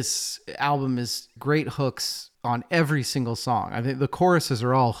think that this album is great hooks on every single song. I think the choruses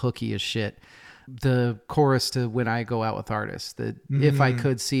are all hooky as shit. The chorus to When I Go Out with Artists, that if I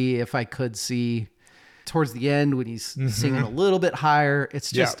could see, towards the end when he's singing a little bit higher,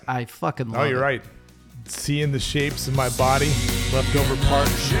 it's just, I fucking love it. Oh, you're right. Seeing the shapes of my body, leftover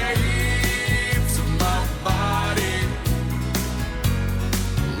parts. Shapes of my body,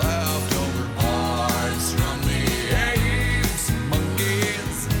 leftover parts from the apes,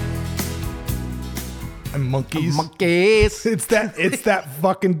 monkeys. And monkeys. Monkeys. It's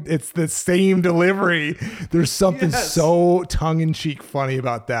the same delivery. There's something so tongue-in-cheek funny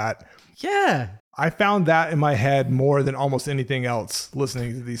about that. Yeah. I found that in my head more than almost anything else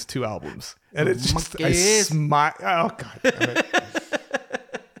listening to these two albums. And it's just, I smile. Oh, God damn it.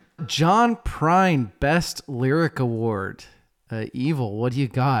 John Prine, Best Lyric Award. Evil, what do you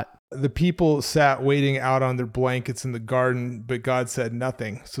got? The people sat waiting out on their blankets in the garden, but God said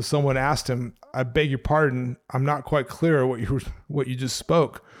nothing. So someone asked him, I beg your pardon, I'm not quite clear what you just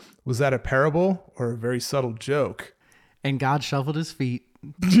spoke. Was that a parable or a very subtle joke? And God shuffled his feet.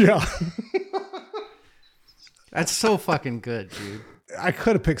 Yeah. That's so fucking good, dude. I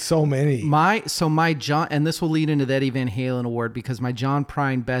could have picked so many. My John, and this will lead into the Eddie Van Halen award because my John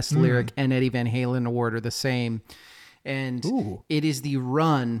Prine Best Lyric and Eddie Van Halen award are the same. And it is the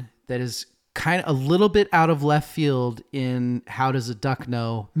run that is kind of a little bit out of left field in How Does a Duck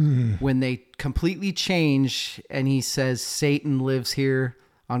Know when they completely change and he says, Satan lives here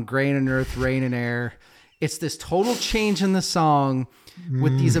on grain and earth, rain and air. It's this total change in the song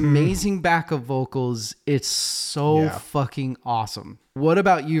with these amazing backup vocals. It's so fucking awesome. What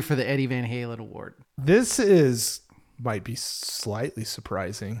about you for the Eddie Van Halen award? This might be slightly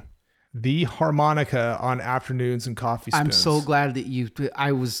surprising. The harmonica on Afternoons and Coffee Spoons. I'm so glad that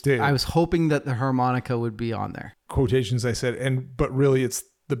I was hoping that the harmonica would be on there. Quotations I said, but really it's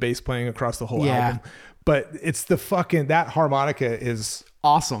the bass playing across the whole album. But it's that harmonica is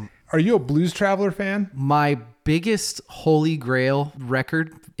awesome. Are you a Blues Traveler fan? My biggest holy grail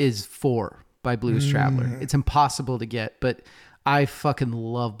record is 4 by Blues Traveler. It's impossible to get, but I fucking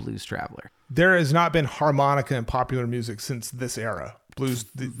love Blues Traveler. There has not been harmonica in popular music since this era.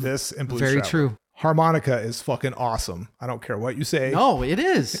 This and Blues Very Traveler. true. Harmonica is fucking awesome. I don't care what you say. No, it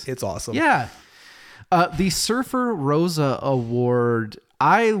is. It's awesome. Yeah. The Surfer Rosa Award.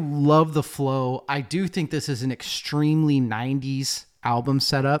 I love the flow. I do think this is an extremely 90s album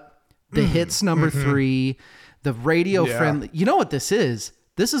setup. The hits number 3, the radio friendly. You know what this is?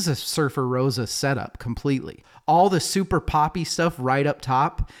 This is a Surfer Rosa setup completely. All the super poppy stuff right up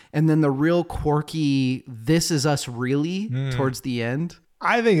top, and then the real quirky This Is Us Really towards the end.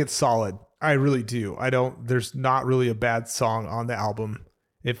 I think it's solid. I really do. There's not really a bad song on the album.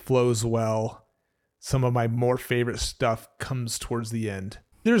 It flows well. Some of my more favorite stuff comes towards the end.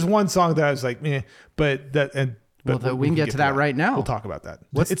 There's one song that I was like, meh, but we can get to that right now. We'll talk about that.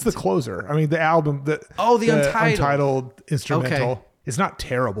 It's the closer. I mean, the album, the Untitled instrumental. Okay. It's not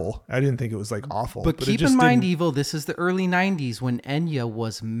terrible. I didn't think it was like awful. But keep in mind, Evil, this is the early 90s when Enya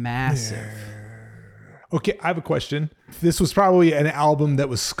was massive. Yeah. Okay, I have a question. This was probably an album that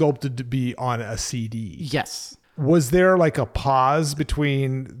was sculpted to be on a CD. Yes. Was there like a pause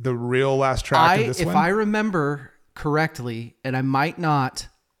between the real last track and this one? If I remember correctly, and I might not,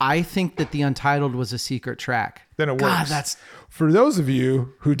 I think that the Untitled was a secret track. Then it works. For those of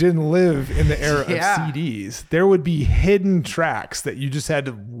you who didn't live in the era of CDs, there would be hidden tracks that you just had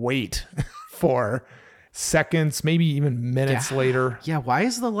to wait for seconds, maybe even minutes later. Yeah, why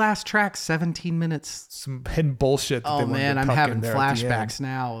is the last track 17 minutes? Some hidden bullshit. Oh man, I'm having flashbacks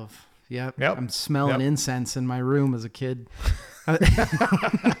now of I'm smelling incense in my room as a kid.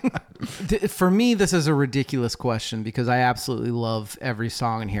 For me, this is a ridiculous question because I absolutely love every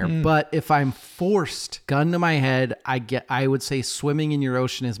song in here. But if I'm forced, gun to my head, I would say Swimming in Your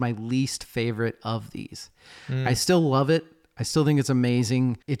Ocean is my least favorite of these. I still love it. I still think it's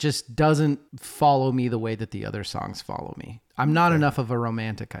amazing. It just doesn't follow me the way that the other songs follow me. I'm not enough of a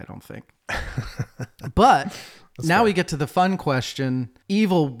romantic, I don't think. But now we get to the fun question.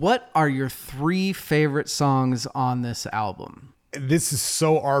 Evil, what are your 3 favorite songs on this album? This is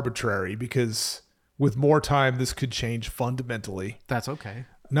so arbitrary because with more time, this could change fundamentally. That's okay.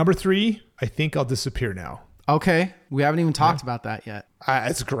 Number 3, I Think I'll Disappear Now. Okay. We haven't even talked about that yet.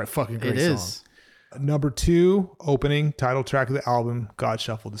 It's a great song. It is. Number 2, opening title track of the album, God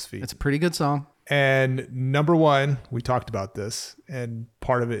Shuffled His Feet. It's a pretty good song. And number 1, we talked about this, and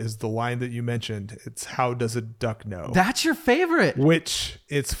part of it is the line that you mentioned. It's How Does a Duck Know? That's your favorite. Which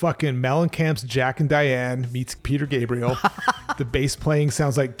it's fucking Mellencamp's Jack and Diane meets Peter Gabriel. The bass playing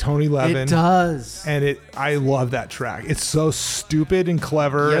sounds like Tony Levin. It does. And I love that track. It's so stupid and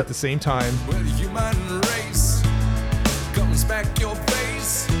clever at the same time. Well, the human race comes back your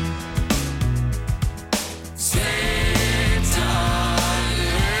face.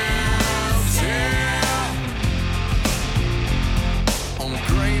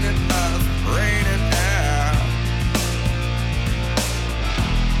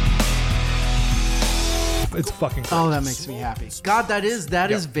 It's fucking great. Oh, that makes me happy. God, that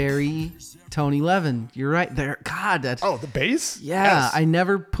is very Tony Levin. You're right there. God, that. Oh, the bass? Yeah, Yes. I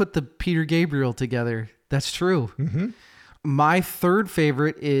never put the Peter Gabriel together. That's true. Mm-hmm. My third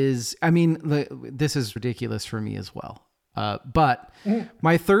favorite is, this is ridiculous for me as well. But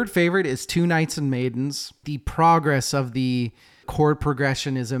my third favorite is Two Knights and Maidens. The progress of the chord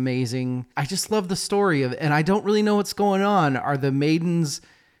progression is amazing. I just love the story of it, and I don't really know what's going on. Are the maidens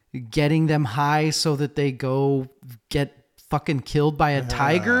getting them high so that they go get fucking killed by a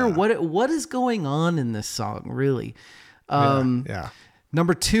tiger? What is going on in this song, really?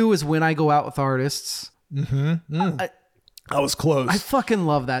 Number 2 is When I Go Out with Artists. I was close. I fucking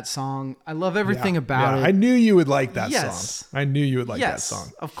love that song. I love everything about it. I knew you would like that song. I knew you would like that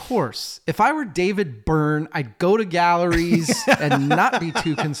song. Of course. If I were David Byrne, I'd go to galleries and not be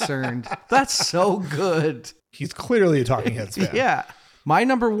too concerned. That's so good. He's clearly a Talking Heads fan. Yeah. My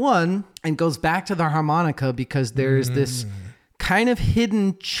number 1, and goes back to the harmonica because there's this kind of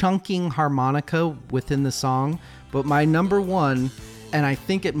hidden chunking harmonica within the song. But my number 1, and I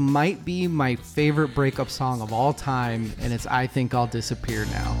think it might be my favorite breakup song of all time, and it's I Think I'll Disappear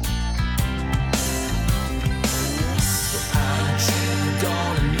Now. Aren't you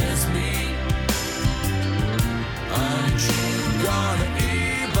gonna miss me? Aren't you gonna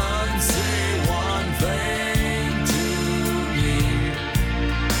even say one thing to me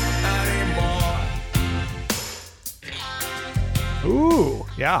anymore? Ooh,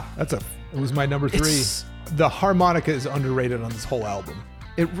 yeah. It was my number 3. The harmonica is underrated on this whole album.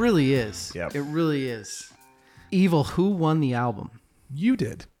 It really is. Yep. It really is. Evil, who won the album? You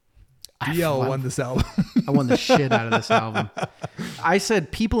did. DL won this album. I won the shit out of this album. I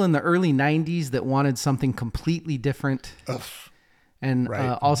said people in the early 90s that wanted something completely different. Ugh. And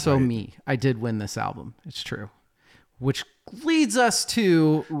also me. I did win this album. It's true. Which leads us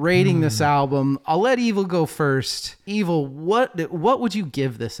to rating this album. I'll let Evil go first. Evil, what would you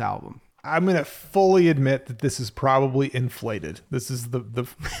give this album? I'm going to fully admit that this is probably inflated. This is the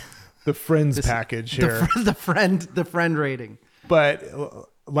Friends package here. The friend rating. But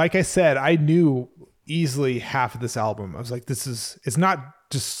like I said, I knew easily half of this album. I was like, it's not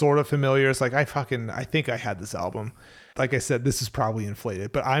just sort of familiar. It's like, I think I had this album. Like I said, this is probably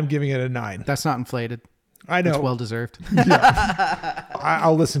inflated, but I'm giving it a 9. That's not inflated. I know. It's well deserved. Yeah.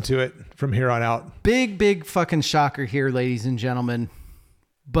 I'll listen to it from here on out. Big fucking shocker here, ladies and gentlemen.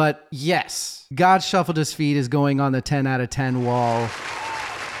 But yes, God Shuffled His Feet is going on the 10 out of 10 wall.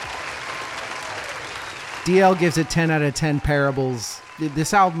 DL gives it 10 out of 10 parables.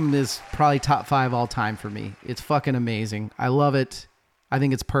 This album is probably top 5 all time for me. It's fucking amazing. I love it. I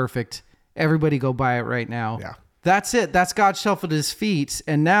think it's perfect. Everybody go buy it right now. Yeah. That's it. That's God Shuffled His Feet.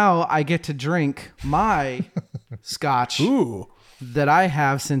 And now I get to drink my Scotch. Ooh. That I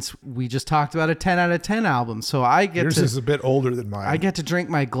have since we just talked about a 10 out of 10 album. So I get Yours is a bit older than mine. I get to drink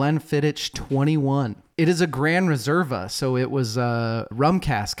my Glenfiddich 21. It is a Grand Reserva, so it was rum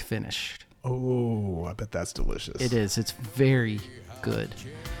cask finished. Oh, I bet that's delicious. It is. It's very good.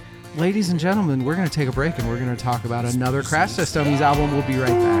 Ladies and gentlemen, we're going to take a break and we're going to talk about another Crash Test Dummies album. We'll be right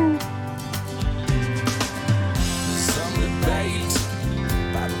back. Some debate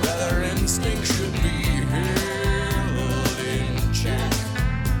about whether instinct should be held in check.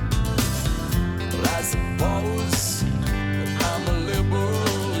 Well, I suppose that I'm a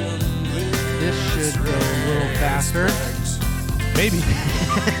liberal in This should go a little faster. Maybe.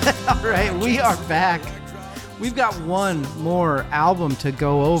 All right, we are back. We've got one more album to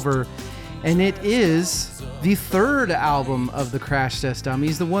go over, and it is the third album of the Crash Test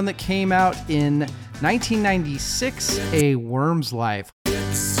Dummies, the one that came out in 1996, A Worm's Life.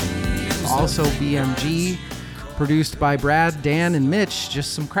 Also BMG, produced by Brad, Dan, and Mitch,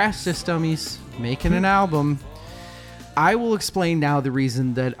 just some Crash Test Dummies making an album. I will explain now the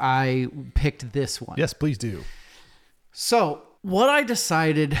reason that I picked this one. Yes, please do. So, what I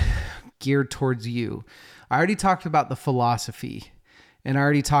decided geared towards you, I already talked about the philosophy, and I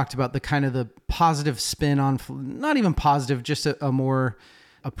already talked about the kind of the positive spin on, not even positive, just a more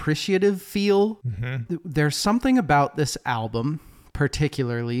appreciative feel. Mm-hmm. There's something about this album,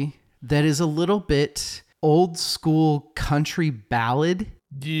 particularly, that is a little bit old school country ballad.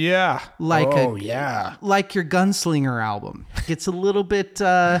 Yeah. Like yeah. Like your Gunslinger album. It's a little bit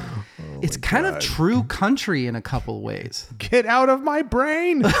it's kind of true country in a couple ways. Get out of my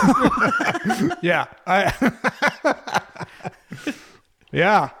brain. Yeah.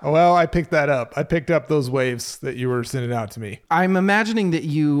 Yeah. Well, I picked that up. I picked up those waves that you were sending out to me. I'm imagining that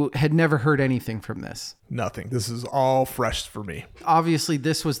you had never heard anything from this. Nothing. This is all fresh for me. Obviously,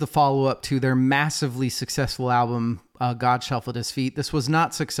 this was the follow-up to their massively successful album, God Shuffled His Feet. This was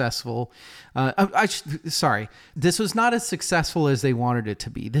not successful. This was not as successful as they wanted it to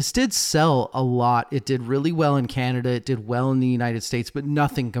be. This did sell a lot. It did really well in Canada. It did well in the United States, but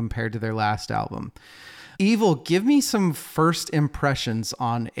nothing compared to their last album. Evil, give me some first impressions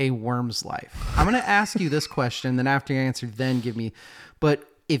on A Worm's Life. I'm going to ask you this question, then after you answer, then give me... But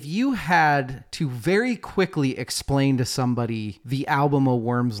if you had to very quickly explain to somebody the album A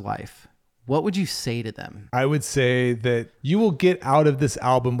Worm's Life, what would you say to them? I would say that you will get out of this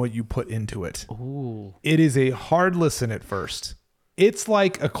album what you put into it. Ooh. It is a hard listen at first. It's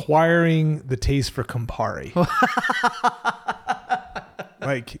like acquiring the taste for Campari.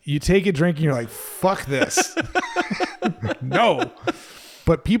 Like you take a drink and you're like, fuck this. No.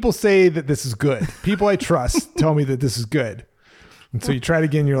 But people say that this is good. People I trust tell me that this is good. And so you try it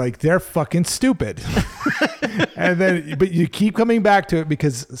again, you're like, they're fucking stupid. And then, but you keep coming back to it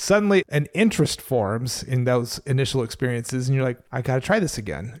because suddenly an interest forms in those initial experiences. And you're like, I got to try this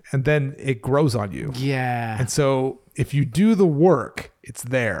again. And then it grows on you. Yeah. And so if you do the work, it's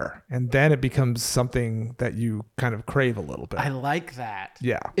there. And then it becomes something that you kind of crave a little bit. I like that.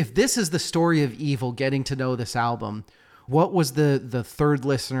 Yeah. If this is the story of Evil getting to know this album, what was the third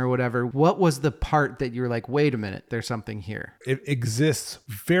listen or whatever? What was the part that you were like, wait a minute, there's something here? It exists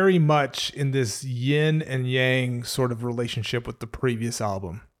very much in this yin and yang sort of relationship with the previous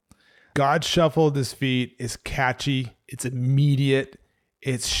album. God Shuffled His Feet is catchy. It's immediate.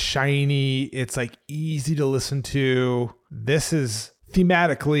 It's shiny. It's like easy to listen to. This is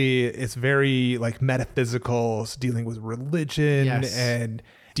thematically, it's very like metaphysical. It's dealing with religion and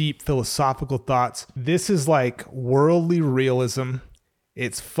deep philosophical thoughts. This is like worldly realism.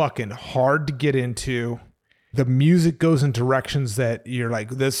 It's fucking hard to get into. The music goes in directions that you're like,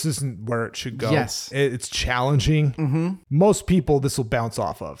 this isn't where it should go. Yes. It's challenging. Mm-hmm. Most people, this will bounce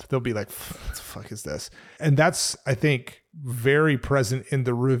off of. They'll be like, what the fuck is this? And that's, I think, very present in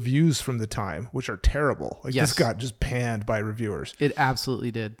the reviews from the time, which are terrible. Like this got just panned by reviewers. It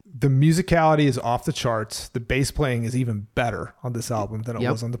absolutely did. The musicality is off the charts. The bass playing is even better on this album than it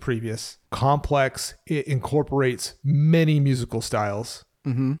was on the previous. Complex. It incorporates many musical styles.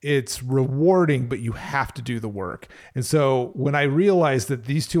 Mm-hmm. It's rewarding, but you have to do the work. And so when I realized that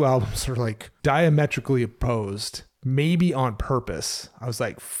these two albums are like diametrically opposed, maybe on purpose, I was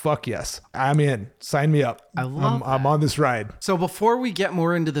like, fuck yes, I'm in. Sign me up. I'm on this ride. So before we get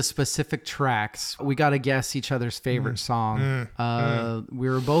more into the specific tracks, we got to guess each other's favorite song. We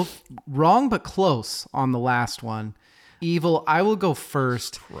were both wrong, but close on the last one. Evil, I will go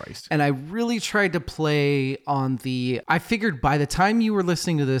first. Christ. And I really tried to play on I figured by the time you were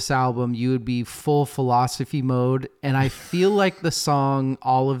listening to this album, you would be full philosophy mode. And I feel like the song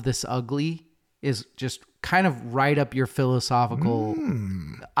All of This Ugly is just kind of right up your philosophical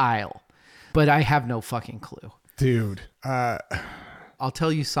aisle. But I have no fucking clue. Dude. I'll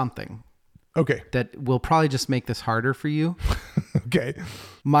tell you something. Okay. That will probably just make this harder for you. Okay.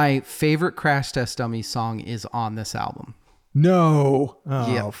 My favorite Crash Test Dummies song is on this album. No.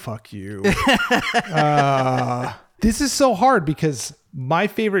 Oh, fuck you. This is so hard because my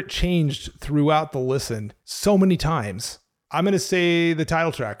favorite changed throughout the listen so many times. I'm going to say the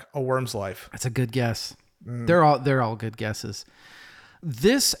title track, A Worm's Life. That's a good guess. They're all good guesses.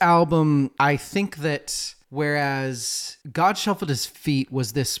 This album, I think that whereas God Shuffled His Feet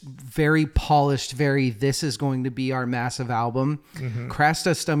was this very polished, this is going to be our massive album. Crash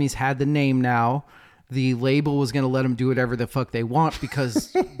Test Dummies had the name now. The label was going to let them do whatever the fuck they want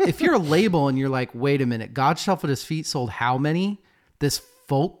because if you're a label and you're like, wait a minute, God Shuffled His Feet sold how many? This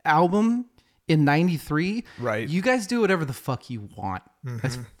folk album in 93? Right. You guys do whatever the fuck you want.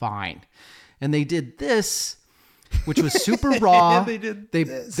 That's fine. And they did this, which was super raw.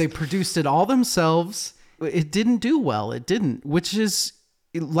 They produced it all themselves. It didn't do well. It didn't, which is,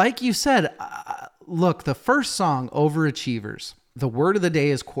 like you said, look, the first song, Overachievers, the word of the day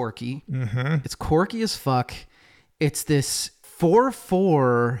is quirky. It's quirky as fuck. It's this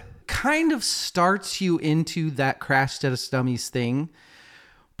 4/4, kind of starts you into that Crash Test Dummies thing.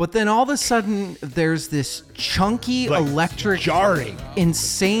 But then all of a sudden, there's this chunky, like, electric, jarring,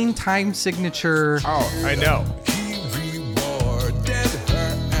 insane time signature. Oh, I know.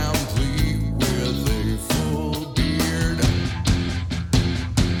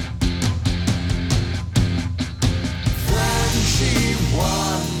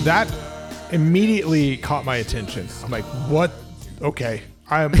 That immediately caught my attention. I'm like, what? Okay.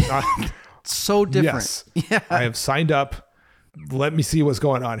 I am not. So different. Yes. Yeah. I have signed up. Let me see what's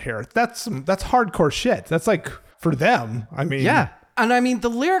going on here. That's hardcore shit. That's like for them. I mean, yeah. And I mean, the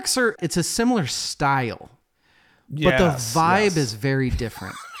lyrics it's a similar style, but the vibe is very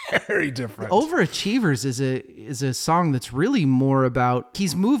different. Very different. Overachievers is a song that's really more about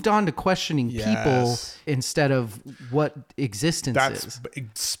he's moved on to questioning people instead of what existence is.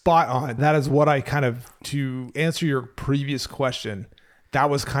 Spot on. That is what I kind of, to answer your previous question, that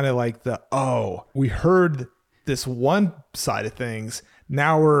was kind of like we heard this one side of things.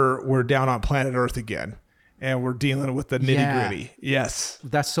 Now we're down on planet Earth again. And we're dealing with the nitty gritty. Yes.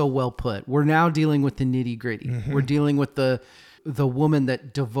 That's so well put. We're now dealing with the nitty gritty. Mm-hmm. We're dealing with the woman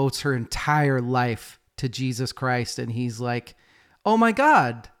that devotes her entire life to Jesus Christ. And he's like, oh my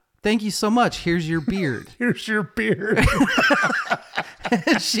God, thank you so much. Here's your beard. Here's your beard.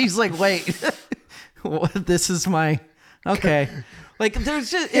 She's like, wait, this is my, okay. Like there's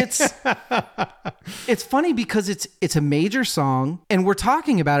just, it's funny because it's a major song and we're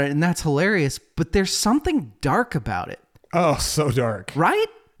talking about it and that's hilarious, but there's something dark about it. Oh, so dark. Right?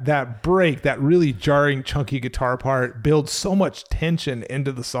 That break, that really jarring, chunky guitar part builds so much tension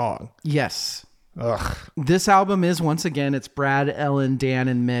into the song. Yes. Ugh. This album is, once again, it's Brad, Ellen, Dan,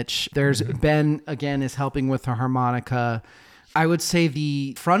 and Mitch. There's Ben, again, is helping with the harmonica. I would say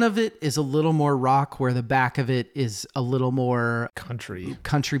the front of it is a little more rock, where the back of it is a little more country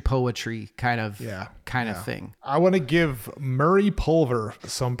poetry kind of thing. I want to give Murray Pulver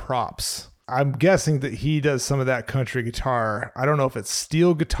some props. I'm guessing that he does some of that country guitar. I don't know if it's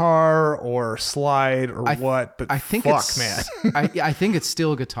steel guitar or slide or what, but I think man. I think it's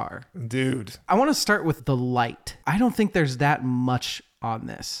steel guitar. Dude. I want to start with the light. I don't think there's that much on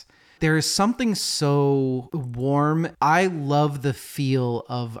this. There is something so warm. I love the feel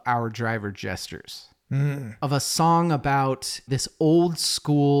of Our Driver Gestures. Of a song about this old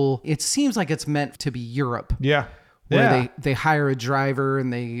school. It seems like it's meant to be Europe. Yeah. Where they hire a driver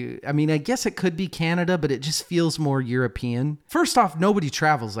and I guess it could be Canada, but it just feels more European. First off, nobody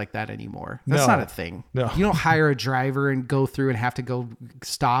travels like that anymore. That's not a thing. No. You don't hire a driver and go through and have to go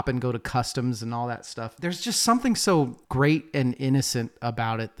stop and go to customs and all that stuff. There's just something so great and innocent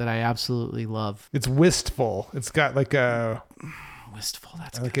about it that I absolutely love. It's wistful. It's got like a... Wistful,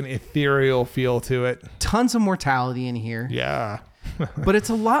 that's like an ethereal feel to it. Tons of mortality in here. Yeah. But it's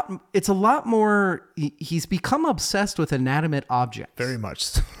a lot more. He's become obsessed with inanimate objects. Very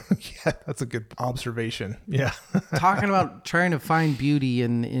much. Yeah, that's a good observation. Yeah. Talking about trying to find beauty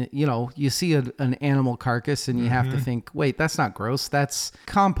and, you see an animal carcass and you have to think, wait, that's not gross. That's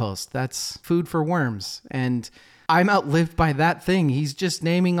compost. That's food for worms. And I'm outlived by that thing. He's just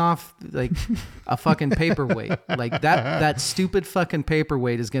naming off like a fucking paperweight. Like that stupid fucking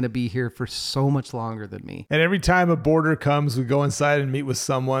paperweight is going to be here for so much longer than me. And every time a boarder comes, we go inside and meet with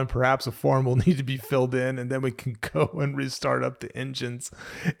someone. Perhaps a form will need to be filled in and then we can go and restart up the engines.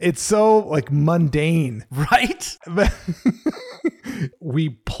 It's so like mundane. Right? We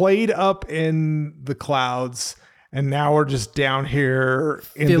played up in the clouds and now we're just down here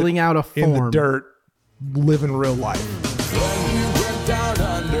filling out a form. In the dirt. Living real life. When we went down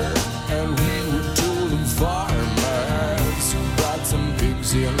under and we were tooling farmers who brought some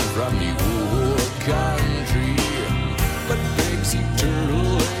pigs in from the old country. But pigs eat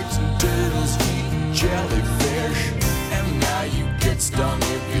turtle eggs and turtles eat jellyfish. And now you get stung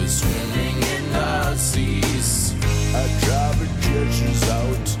if you're swimming in the seas. I drive a gestures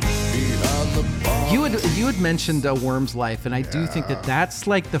out beyond the bar. You had mentioned A Worm's Life, and I do think that's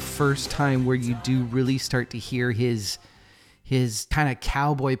like the first time where you do really start to hear his kind of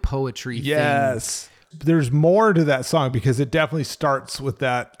cowboy poetry thing. Yes. There's more to that song because it definitely starts with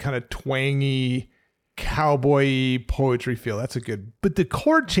that kind of twangy cowboy poetry feel. That's a good, but the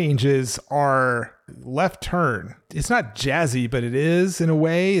chord changes are left turn. It's not jazzy, but it is in a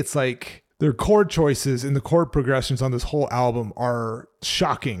way. It's like their chord choices and the chord progressions on this whole album are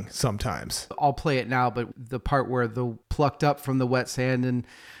shocking sometimes. I'll play it now, but the part where the plucked up from the wet sand and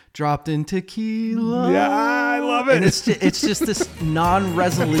dropped in tequila. Yeah, I love it. And it's just this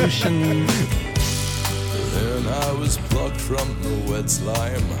non-resolution. Then I was plucked from the wet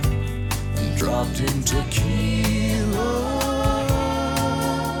slime and dropped in tequila.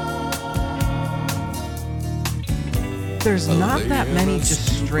 There's not that many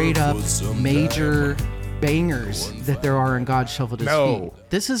just straight up major bangers that there are in God Shuffled His Feet.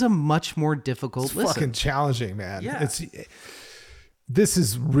 This is a much more difficult listen. Fucking challenging, man. Yeah. This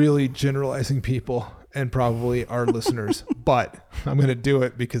is really generalizing people and probably our listeners, but I'm going to do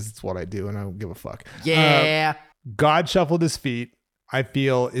it because it's what I do and I don't give a fuck. Yeah. God Shuffled His Feet, I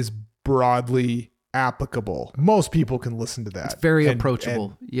feel, is broadly applicable. Most people can listen to that. It's very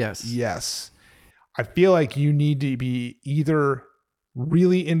approachable. Yes. Yes. I feel like you need to be either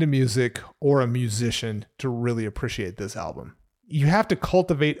really into music or a musician to really appreciate this album. You have to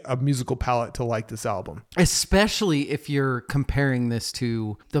cultivate a musical palette to like this album. Especially if you're comparing this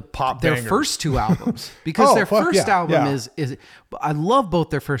to their bangers. first two albums. Because their first album is I love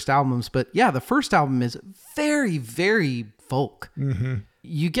both their first albums, but yeah, the first album is very, very folk. Mm-hmm.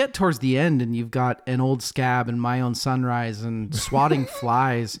 You get towards the end and you've got An Old Scab and My Own Sunrise and Swatting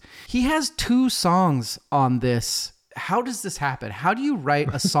Flies. He has 2 songs on this. How does this happen? How do you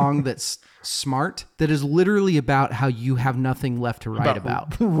write a song that's smart, that is literally about how you have nothing left to write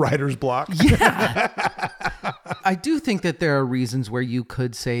about? Writer's block. Yeah. I do think that there are reasons where you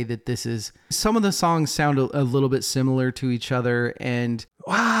could say that this is, some of the songs sound a little bit similar to each other, and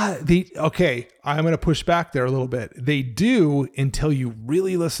okay, I'm going to push back there a little bit. They do, until you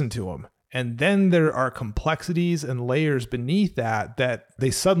really listen to them. And then there are complexities and layers beneath that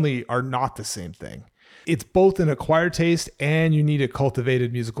they suddenly are not the same thing. It's both an acquired taste and you need a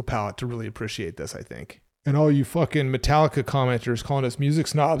cultivated musical palate to really appreciate this, I think. And all you fucking Metallica commenters calling us music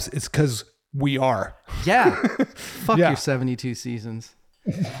snobs, it's because we are. Yeah. Fuck your 72 seasons.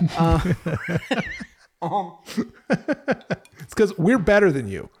 It's because we're better than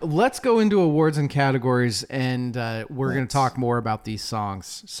you. Let's go into awards and categories, and we're going to talk more about these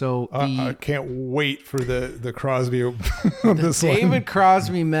songs. So I can't wait for the Crosby of this one. David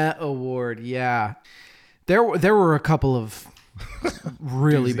Crosby Met Award. Yeah. There were a couple of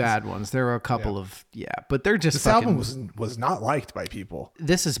really bad ones. There were a couple of, but they're just this album was not liked by people.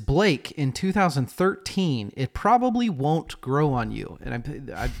 This is Blake in 2013. It probably won't grow on you.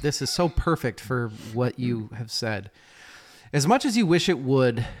 And this is so perfect for what you have said. As much as you wish it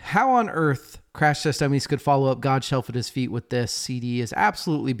would, how on earth Crash Test Dummies could follow up God Shelf at His Feet with this CD is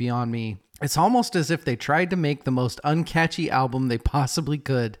absolutely beyond me. It's almost as if they tried to make the most uncatchy album they possibly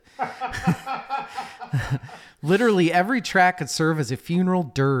could. Literally every track could serve as a funeral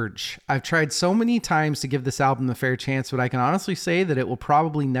dirge. I've tried so many times to give this album a fair chance, but I can honestly say that it will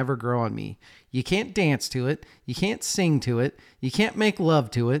probably never grow on me. You can't dance to it. You can't sing to it. You can't make love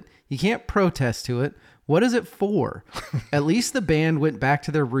to it. You can't protest to it. What is it for? At least the band went back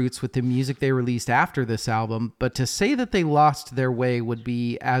to their roots with the music they released after this album, but to say that they lost their way would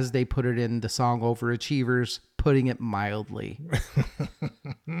be, as they put it in the song Overachievers, putting it mildly.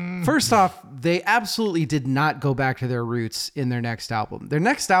 First off, they absolutely did not go back to their roots in their next album. Their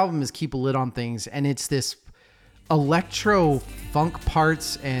next album is Keep a Lid on Things, and it's this electro funk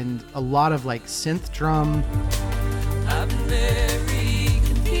parts and a lot of like synth drum. I'm very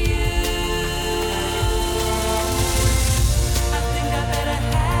confused. I think I better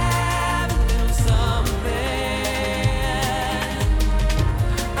have a little something.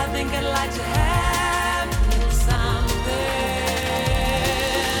 I think I'd like to have a little something.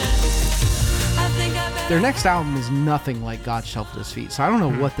 I think I better. Their next album is nothing like God Shelf at His Feet, so I don't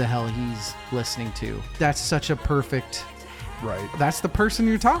know what the hell he's listening to. That's such a perfect... Right. That's the person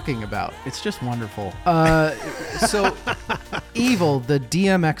you're talking about. It's just wonderful. So, Evil, the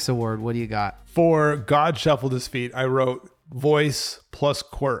DMX Award, what do you got? For God Shuffled His Feet, I wrote voice plus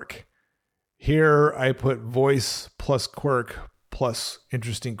quirk. Here I put voice plus quirk plus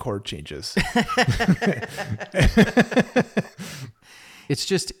interesting chord changes.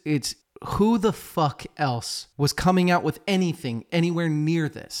 It's who the fuck else was coming out with anything anywhere near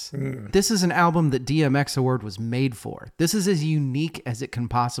this? This is an album that DMX Award was made for. This is as unique as it can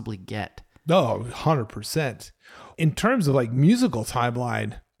possibly get. No, 100%. In terms of like musical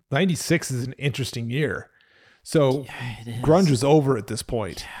timeline, 96 is an interesting year. So grunge was over at this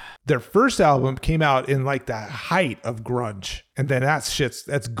point. Their first album came out in like the height of grunge. And then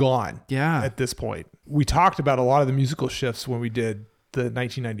that's gone at this point. We talked about a lot of the musical shifts when we did the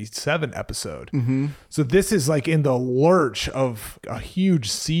 1997 episode. Mm-hmm. So this is like in the lurch of a huge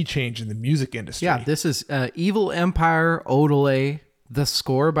sea change in the music industry. Yeah, this is Evil Empire, Odelay, The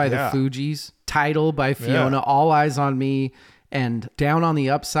Score by the Fugees, Title by Fiona, All Eyes on Me, and Down on the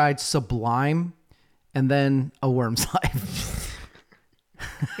Upside, Sublime, and then A Worm's Life.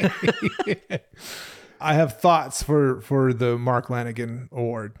 I have thoughts for the Mark Lanigan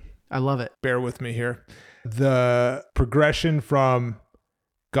Award. I love it. Bear with me here. The progression from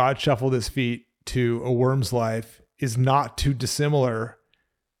God Shuffled His Feet to A Worm's Life is not too dissimilar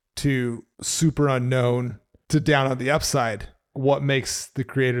to Super Unknown to Down on the Upside. What makes the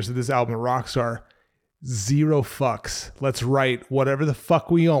creators of this album a rock star? Zero fucks. Let's write whatever the fuck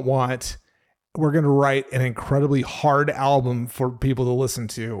we don't want. We're going to write an incredibly hard album for people to listen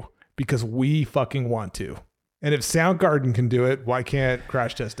to because we fucking want to. And if Soundgarden can do it, why can't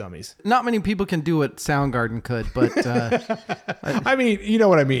Crash Test Dummies? Not many people can do what Soundgarden could, but... I mean, you know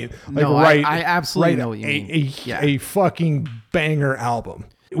what I mean. Like, no, I absolutely know what you mean. A fucking banger album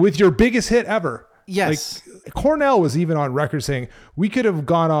with your biggest hit ever. Yes. Like, Cornell was even on record saying, we could have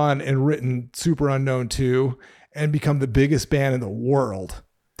gone on and written Super Unknown 2 and become the biggest band in the world.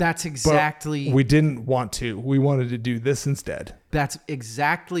 That's exactly... But we didn't want to. We wanted to do this instead. That's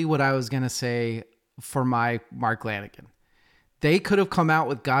exactly what I was going to say for my Mark Lanigan. They could have come out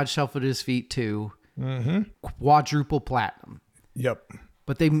with God Shuffled His Feet 2, quadruple platinum. Yep.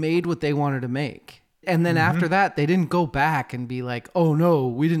 But they made what they wanted to make. And then after that, they didn't go back and be like, oh no,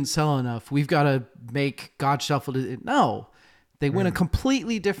 we didn't sell enough. We've got to make God Shuffled It. No, they went a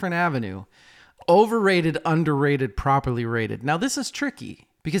completely different avenue. Overrated, underrated, properly rated. Now this is tricky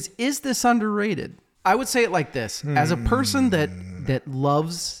because is this underrated? I would say it like this. As a person that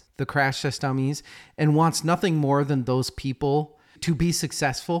loves the Crash Test Dummies and wants nothing more than those people to be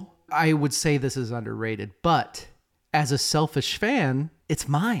successful, I would say this is underrated. But as a selfish fan, it's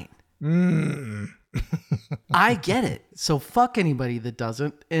mine. I get it. So fuck anybody that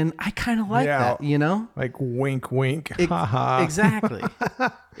doesn't. And I kind of like that, you know? Like wink, wink. Haha. Exactly.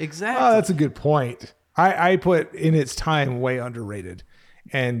 Exactly. Oh, that's a good point. I put in its time way underrated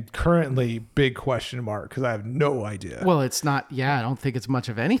and currently big question mark because I have no idea. Well, it's not. Yeah, I don't think it's much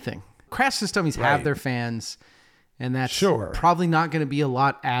of anything. Crash Test Dummies have their fans, and that's probably not going to be a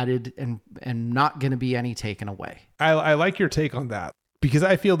lot added and not going to be any taken away. I like your take on that because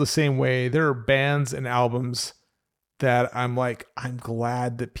I feel the same way. There are bands and albums that I'm like, I'm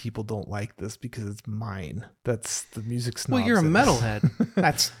glad that people don't like this because it's mine. That's the music snobs. Well, you're a metalhead.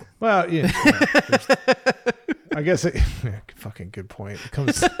 That's well, yeah. I guess fucking good point. It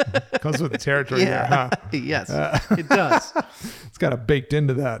comes with the territory there, huh? Yes, it does. It's got it baked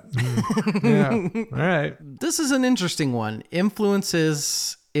into that. Yeah. All right. This is an interesting one.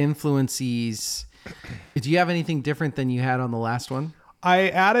 Influences, influencees. Do you have anything different than you had on the last one? I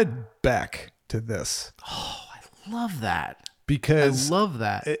added Beck to this. Oh, I love that. Because I love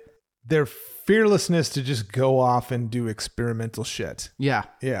that. Their fearlessness to just go off and do experimental shit. Yeah.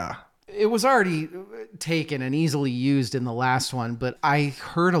 Yeah. It was already taken and easily used in the last one, but I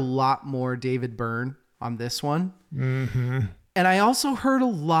heard a lot more David Byrne on this one. Mm-hmm. And I also heard a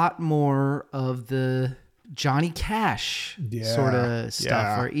lot more of the Johnny Cash sort of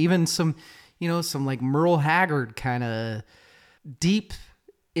stuff, or even some like Merle Haggard kind of deep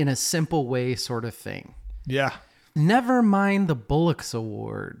in a simple way sort of thing. Yeah. Never mind the Bullocks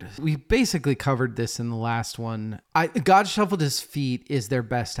Award. We basically covered this in the last one. God Shuffled His Feet is their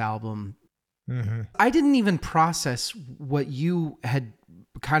best album. Mm-hmm. I didn't even process what you had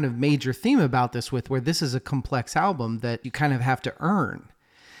kind of made your theme about this with, where this is a complex album that you kind of have to earn.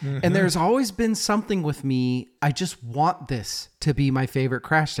 Mm-hmm. And there's always been something with me. I just want this to be my favorite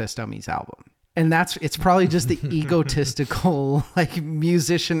Crash Test Dummies album. And it's probably just the egotistical, like,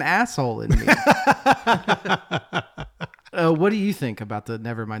 musician asshole in me. What do you think about the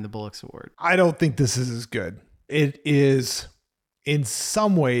Nevermind the Bullocks Award? I don't think this is as good. It is, in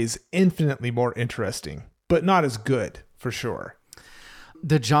some ways, infinitely more interesting, but not as good, for sure.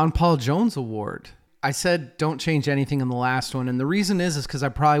 The John Paul Jones Award. I said don't change anything in the last one. And the reason is because I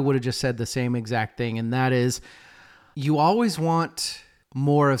probably would have just said the same exact thing. And that is, you always want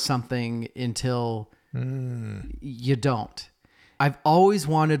more of something until you don't. I've always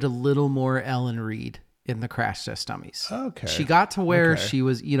wanted a little more Ellen Reed in the Crash Test Dummies. Okay. She got to where she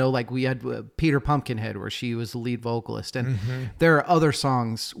was, like we had Peter Pumpkinhead where she was the lead vocalist. And there are other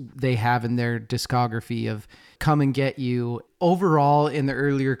songs they have in their discography of Come and Get You. Overall, in the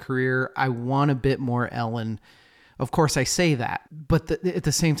earlier career, I want a bit more Ellen. Of course, I say that. But at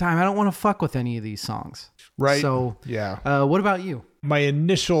the same time, I don't want to fuck with any of these songs. Right. So, yeah. What about you? My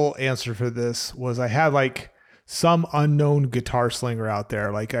initial answer for this was I had like some unknown guitar slinger out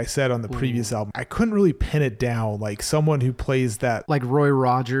there. Like I said on the previous album, I couldn't really pin it down. Like someone who plays that, like Roy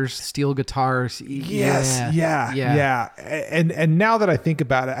Rogers, steel guitars. Yes. Yeah. And now that I think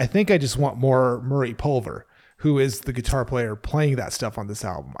about it, I think I just want more Murray Pulver, who is the guitar player playing that stuff on this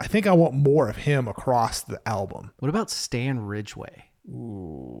album. I think I want more of him across the album. What about Stan Ridgway?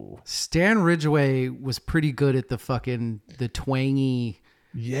 Ooh. Stan Ridgway was pretty good at the twangy.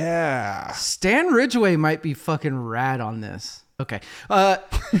 Yeah. Stan Ridgway might be fucking rad on this. Okay.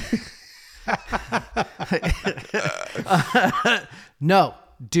 No,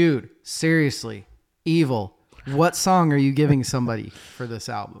 dude, seriously. Evil. What song are you giving somebody for this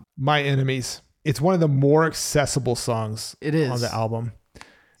album? My Enemies. It's one of the more accessible songs on the album.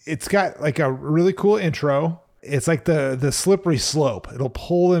 It's got like a really cool intro. It's like the slippery slope. It'll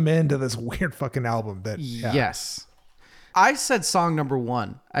pull them into this weird fucking album. Yes. I said song number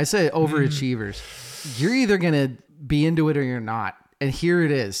 1. I said Overachievers. You're either going to be into it or you're not. And here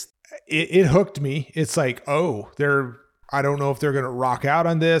it is. It hooked me. It's like, I don't know if they're going to rock out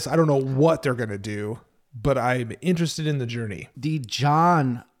on this. I don't know what they're going to do, but I'm interested in the journey. The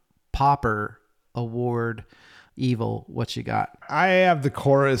John Popper Award. Evil, what you got? I have the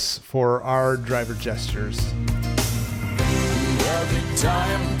chorus for Our Driver Gestures. Every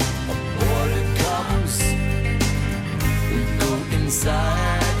time a board it comes, we go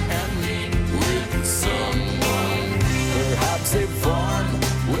aside and meet with someone. Perhaps a form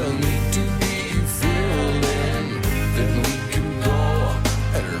will need to be filled in. Then we can go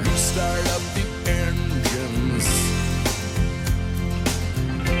and restart up the engines.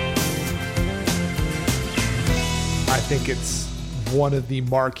 I think it's one of the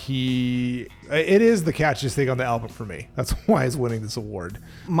marquee. It is the catchiest thing on the album for me. That's why it's winning this award.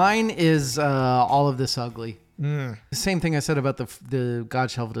 Mine is All of This Ugly. The same thing I said about the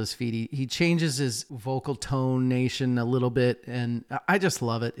God Shuffled His Feet. He changes his vocal tonation a little bit, and I just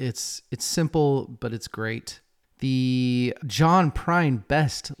love it. It's simple, but it's great. The John Prine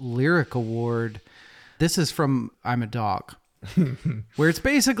Best Lyric Award. This is from I'm a Dog. Where it's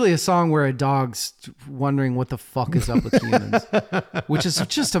basically a song where a dog's wondering what the fuck is up with humans, which is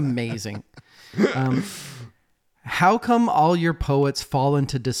just amazing. How come all your poets fall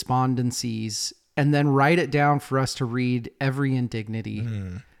into despondencies and then write it down for us to read every indignity?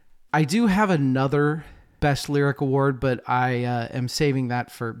 I do have another Best Lyric Award, but I am saving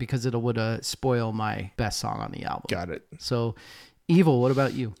that because it would spoil my best song on the album. Got it. So, Evil, what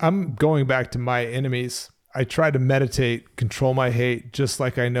about you? I'm going back to My Enemies. I try to meditate, control my hate, just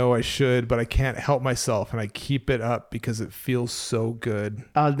like I know I should, but I can't help myself, and I keep it up because it feels so good.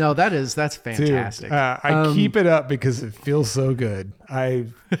 No, that's fantastic. Dude, I keep it up because it feels so good.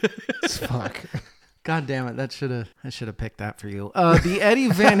 Fuck. God damn it! I should have picked that for you. The Eddie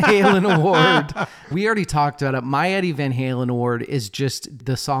Van Halen Award. We already talked about it. My Eddie Van Halen Award is just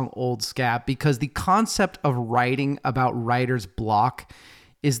the song "Old Scab" because the concept of writing about writer's block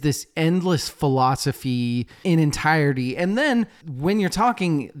is this endless philosophy in entirety. And then when you're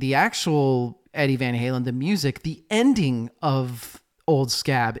talking the actual Eddie Van Halen, the music, the ending of Old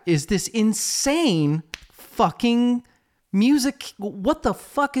Scab is this insane fucking music. What the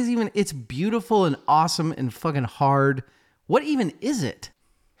fuck is even? It's beautiful and awesome and fucking hard. What even is it?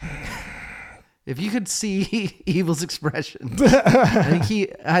 If you could see Evil's expression, I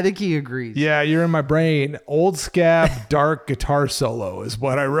think he agrees. Yeah, you're in my brain. Old Scab dark guitar solo is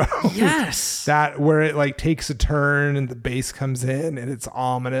what I wrote. Yes. That where it like takes a turn and the bass comes in and it's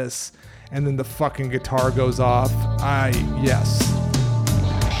ominous and then the fucking guitar goes off. Yes.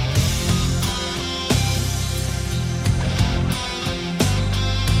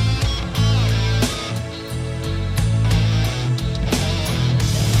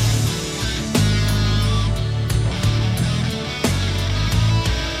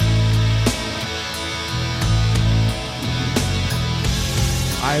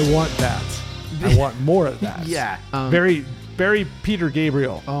 I want that. I want more of that. Yeah. Very Peter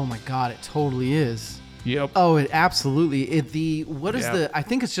Gabriel. Oh my God, it totally is. Yep. Oh, it absolutely. I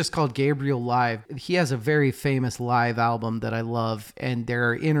think it's just called Gabriel Live. He has a very famous live album that I love, and there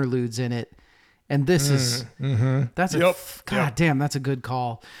are interludes in it. And this is, that's God damn, that's a good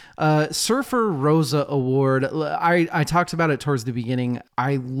call. Surfer Rosa Award. I talked about it towards the beginning.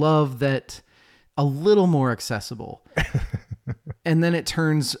 I love that a little more accessible. And then it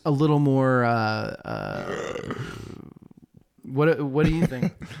turns a little more. What do you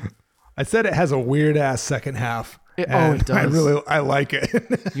think? I said it has a weird ass second half. It does. I like it.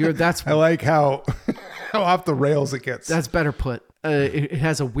 I like how off the rails it gets. That's better put. It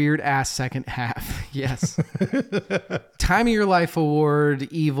has a weird ass second half. Yes. Time of Your Life Award.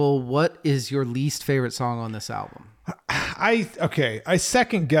 Evil. What is your least favorite song on this album? I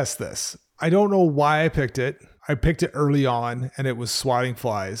second guessed this. I don't know why I picked it. I picked it early on, and it was Swatting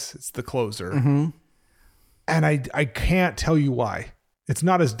Flies. It's the closer. Mm-hmm. And I can't tell you why. It's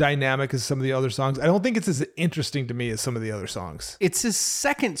not as dynamic as some of the other songs. I don't think it's as interesting to me as some of the other songs. It's his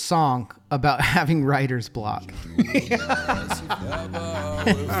second song about having writer's block. Fair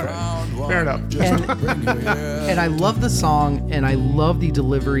enough. And I love the song, and I love the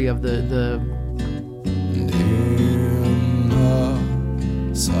delivery of the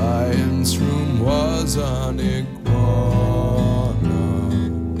science room was an iguana.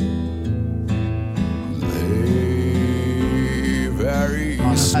 Lay very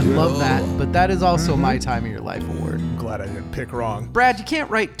I love that, but that is also my Time of Your Life Award. I'm glad I didn't pick wrong. Brad, you can't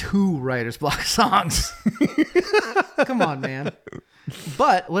write 2 writer's block songs. Come on, man.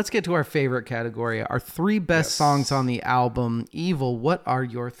 But let's get to our favorite category. Our 3 best songs on the album. Evil, what are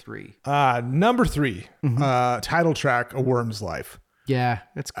your 3? Number 3, title track, A Worm's Life. Yeah,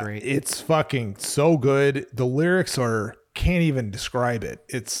 it's great. It's fucking so good. The lyrics can't even describe it.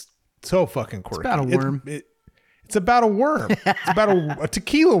 It's so fucking quirky. It's about a worm. It's about a worm. It's about a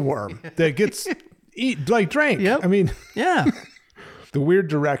tequila worm that gets drank. Yep. I mean, yeah. The weird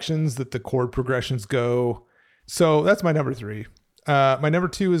directions that the chord progressions go. So that's my number 3. My number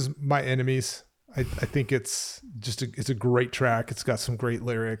 2 is My Enemies. I think it's just it's a great track. It's got some great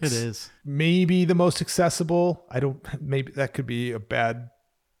lyrics. It is. Maybe the most accessible. Maybe that could be a bad,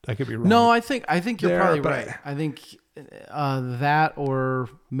 I could be wrong. No, I think you're there, probably but right. I think that, or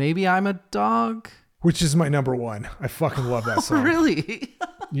maybe I'm a Dog. Which is my number one. I fucking love that song. Really?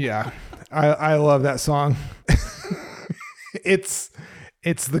 Yeah. I love that song.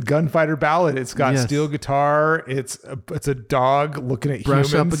 It's the gunfighter ballad. It's got steel guitar. It's a dog looking at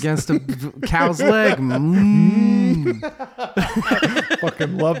Brush humans. up against a cow's leg.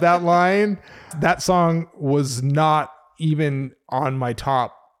 Fucking love that line. That song was not even on my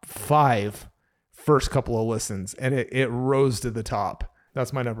top 5 first couple of listens, and it rose to the top.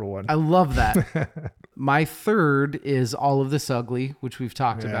 That's my number one. I love that. My third is All of This Ugly, which we've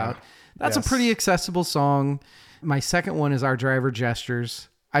talked about. That's a pretty accessible song. My second one is Our Driver Gestures.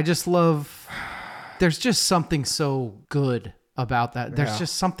 I just love, there's just something so good about that. There's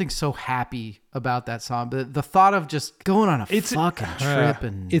just something so happy about that song. But the thought of just going on a fucking trip.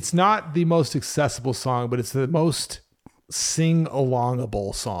 And it's not the most accessible song, but it's the most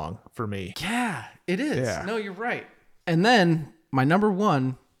sing-alongable song for me. Yeah, it is. Yeah. No, you're right. And then my number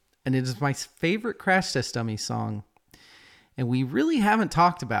one, and it is my favorite Crash Test Dummies song, and we really haven't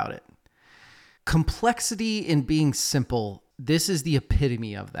talked about it. Complexity in being simple. This is the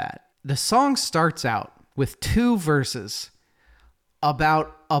epitome of that. The song starts out with 2 verses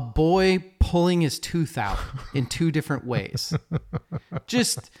about a boy pulling his tooth out in 2 different ways.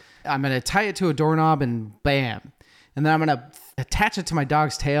 Just, I'm going to tie it to a doorknob and bam. And then I'm going to attach it to my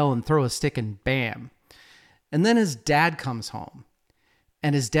dog's tail and throw a stick and bam. And then his dad comes home,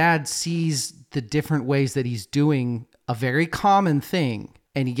 and his dad sees the different ways that he's doing a very common thing,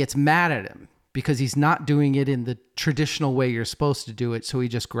 and he gets mad at him because he's not doing it in the traditional way you're supposed to do it. So he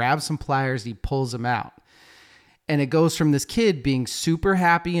just grabs some pliers, he pulls them out. And it goes from this kid being super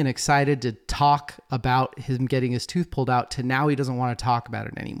happy and excited to talk about him getting his tooth pulled out to now he doesn't want to talk about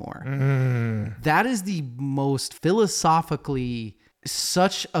it anymore. That is the most philosophically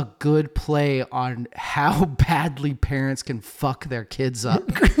such a good play on how badly parents can fuck their kids up.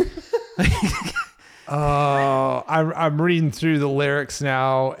 Oh, I'm reading through the lyrics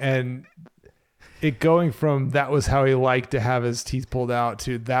now, and it going from that was how he liked to have his teeth pulled out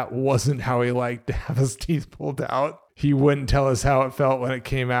to that wasn't how he liked to have his teeth pulled out. He wouldn't tell us how it felt when it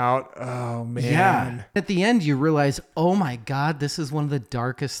came out. Oh, man. Yeah. At the end, you realize, oh my God, this is one of the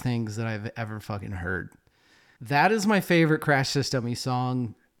darkest things that I've ever fucking heard. That is my favorite Crash Test Dummies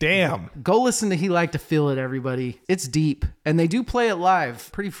song. Damn. Go listen to He Like to Feel It, everybody. It's deep. And they do play it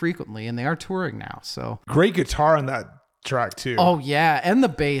live pretty frequently, and they are touring now. So great guitar on that track too. Oh yeah, and the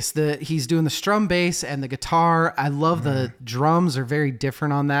bass. He's doing the strum bass and the guitar. I love the drums are very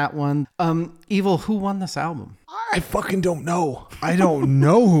different on that one. Evil, who won this album? I fucking don't know. I don't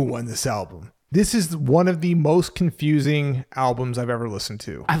know who won this album. This is one of the most confusing albums I've ever listened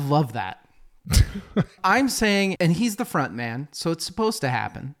to. I love that. I'm saying, and he's the front man, so it's supposed to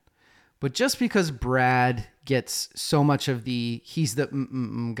happen. But just because Brad gets so much of he's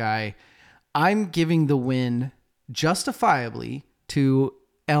the guy, I'm giving the win justifiably to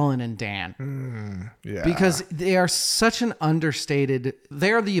Ellen and Dan. Yeah. Because they are such an understated,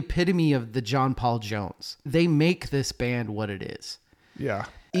 they are the epitome of the John Paul Jones. They make this band what it is. Yeah.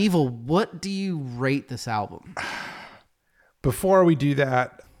 Evil, what do you rate this album? Before we do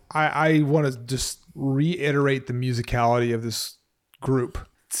that, I want to just reiterate the musicality of this group.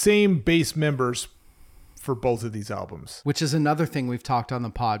 Same bass members for both of these albums. Which is another thing we've talked on the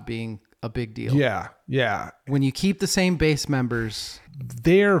pod being a big deal. Yeah, yeah. When you keep the same bass members.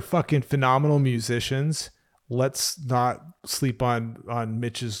 They're fucking phenomenal musicians. Let's not sleep on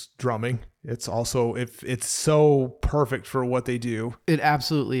Mitch's drumming. It's also, if it's so perfect for what they do. It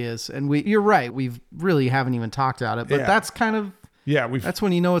absolutely is. And you're right. We've really haven't even talked about it, but that's kind of, that's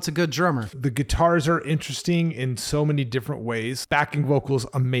when you know it's a good drummer. The guitars are interesting in so many different ways. Backing vocals,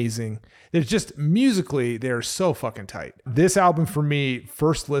 amazing. They're just musically, they're so fucking tight. This album for me,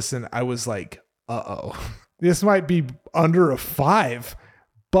 first listen, I was like, uh-oh. This might be under a 5,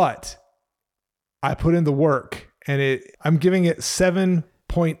 but I put in the work and I'm giving it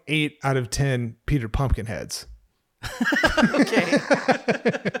 7.8 out of 10 Peter Pumpkinheads. Okay.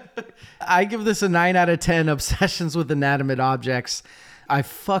 I give this a 9 out of 10 Obsessions with Inanimate Objects. I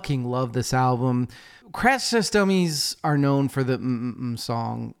fucking love this album. Crash Test Dummies are known for the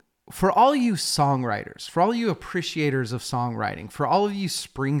song. For all you songwriters, for all you appreciators of songwriting, for all of you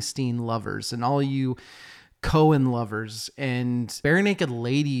Springsteen lovers and all you Cohen lovers and Bare Naked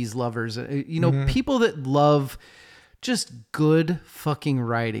Ladies lovers, people that love just good fucking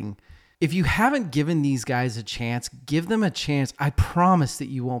writing. If you haven't given these guys a chance, give them a chance. I promise that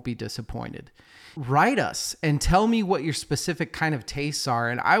you won't be disappointed. Write us and tell me what your specific kind of tastes are,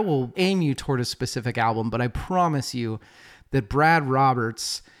 and I will aim you toward a specific album, but I promise you that Brad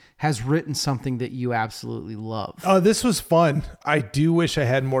Roberts has written something that you absolutely love. Oh, this was fun. I do wish I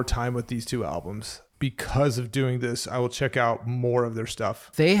had more time with these two albums. Because of doing this, I will check out more of their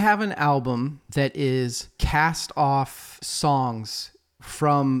stuff. They have an album that is cast off songs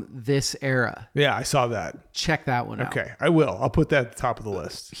from this era. Yeah, I saw that. Check that one out. Okay, I will. I'll put that at the top of the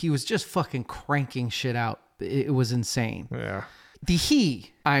list. He was just fucking cranking shit out. It was insane. Yeah. The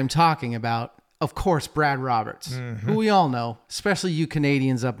he I'm talking about, of course, Brad Roberts, who we all know, especially you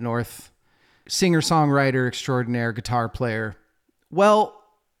Canadians up north, singer-songwriter extraordinaire, guitar player. Well,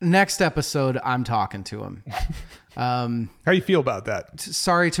 next episode, I'm talking to him. How do you feel about that?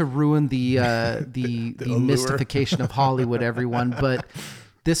 Sorry to ruin the mystification of Hollywood, everyone, but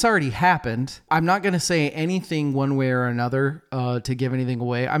this already happened. I'm not going to say anything one way or another to give anything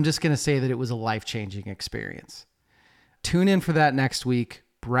away. I'm just going to say that it was a life-changing experience. Tune in for that next week.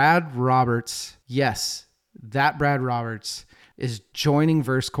 Brad Roberts, yes, that Brad Roberts is joining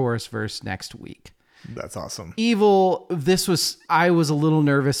Verse, Chorus, Verse next week. That's awesome. Evil, I was a little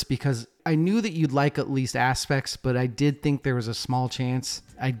nervous because I knew that you'd like at least aspects, but I did think there was a small chance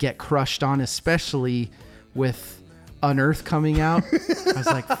I'd get crushed on, especially with Unearth coming out. I was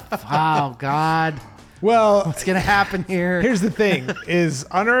like, oh, God. Well, what's going to happen here? Here's the thing, is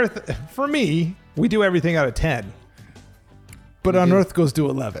Unearth, for me, we do everything out of 10. But Unearth goes to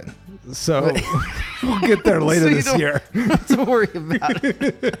 11. So we'll get there later this year. Don't worry about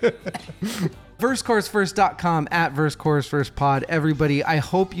it. VerseChorusVerse.com at VerseChorusVersePod. Everybody, I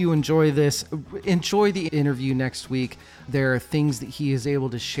hope you enjoy this. Enjoy the interview next week. There are things that he is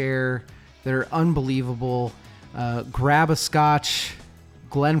able to share that are unbelievable. Grab a Scotch,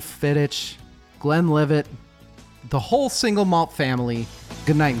 Glenn Fittich, Glenn Levitt, the whole single malt family.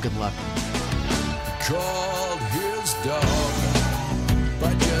 Good night and good luck. Call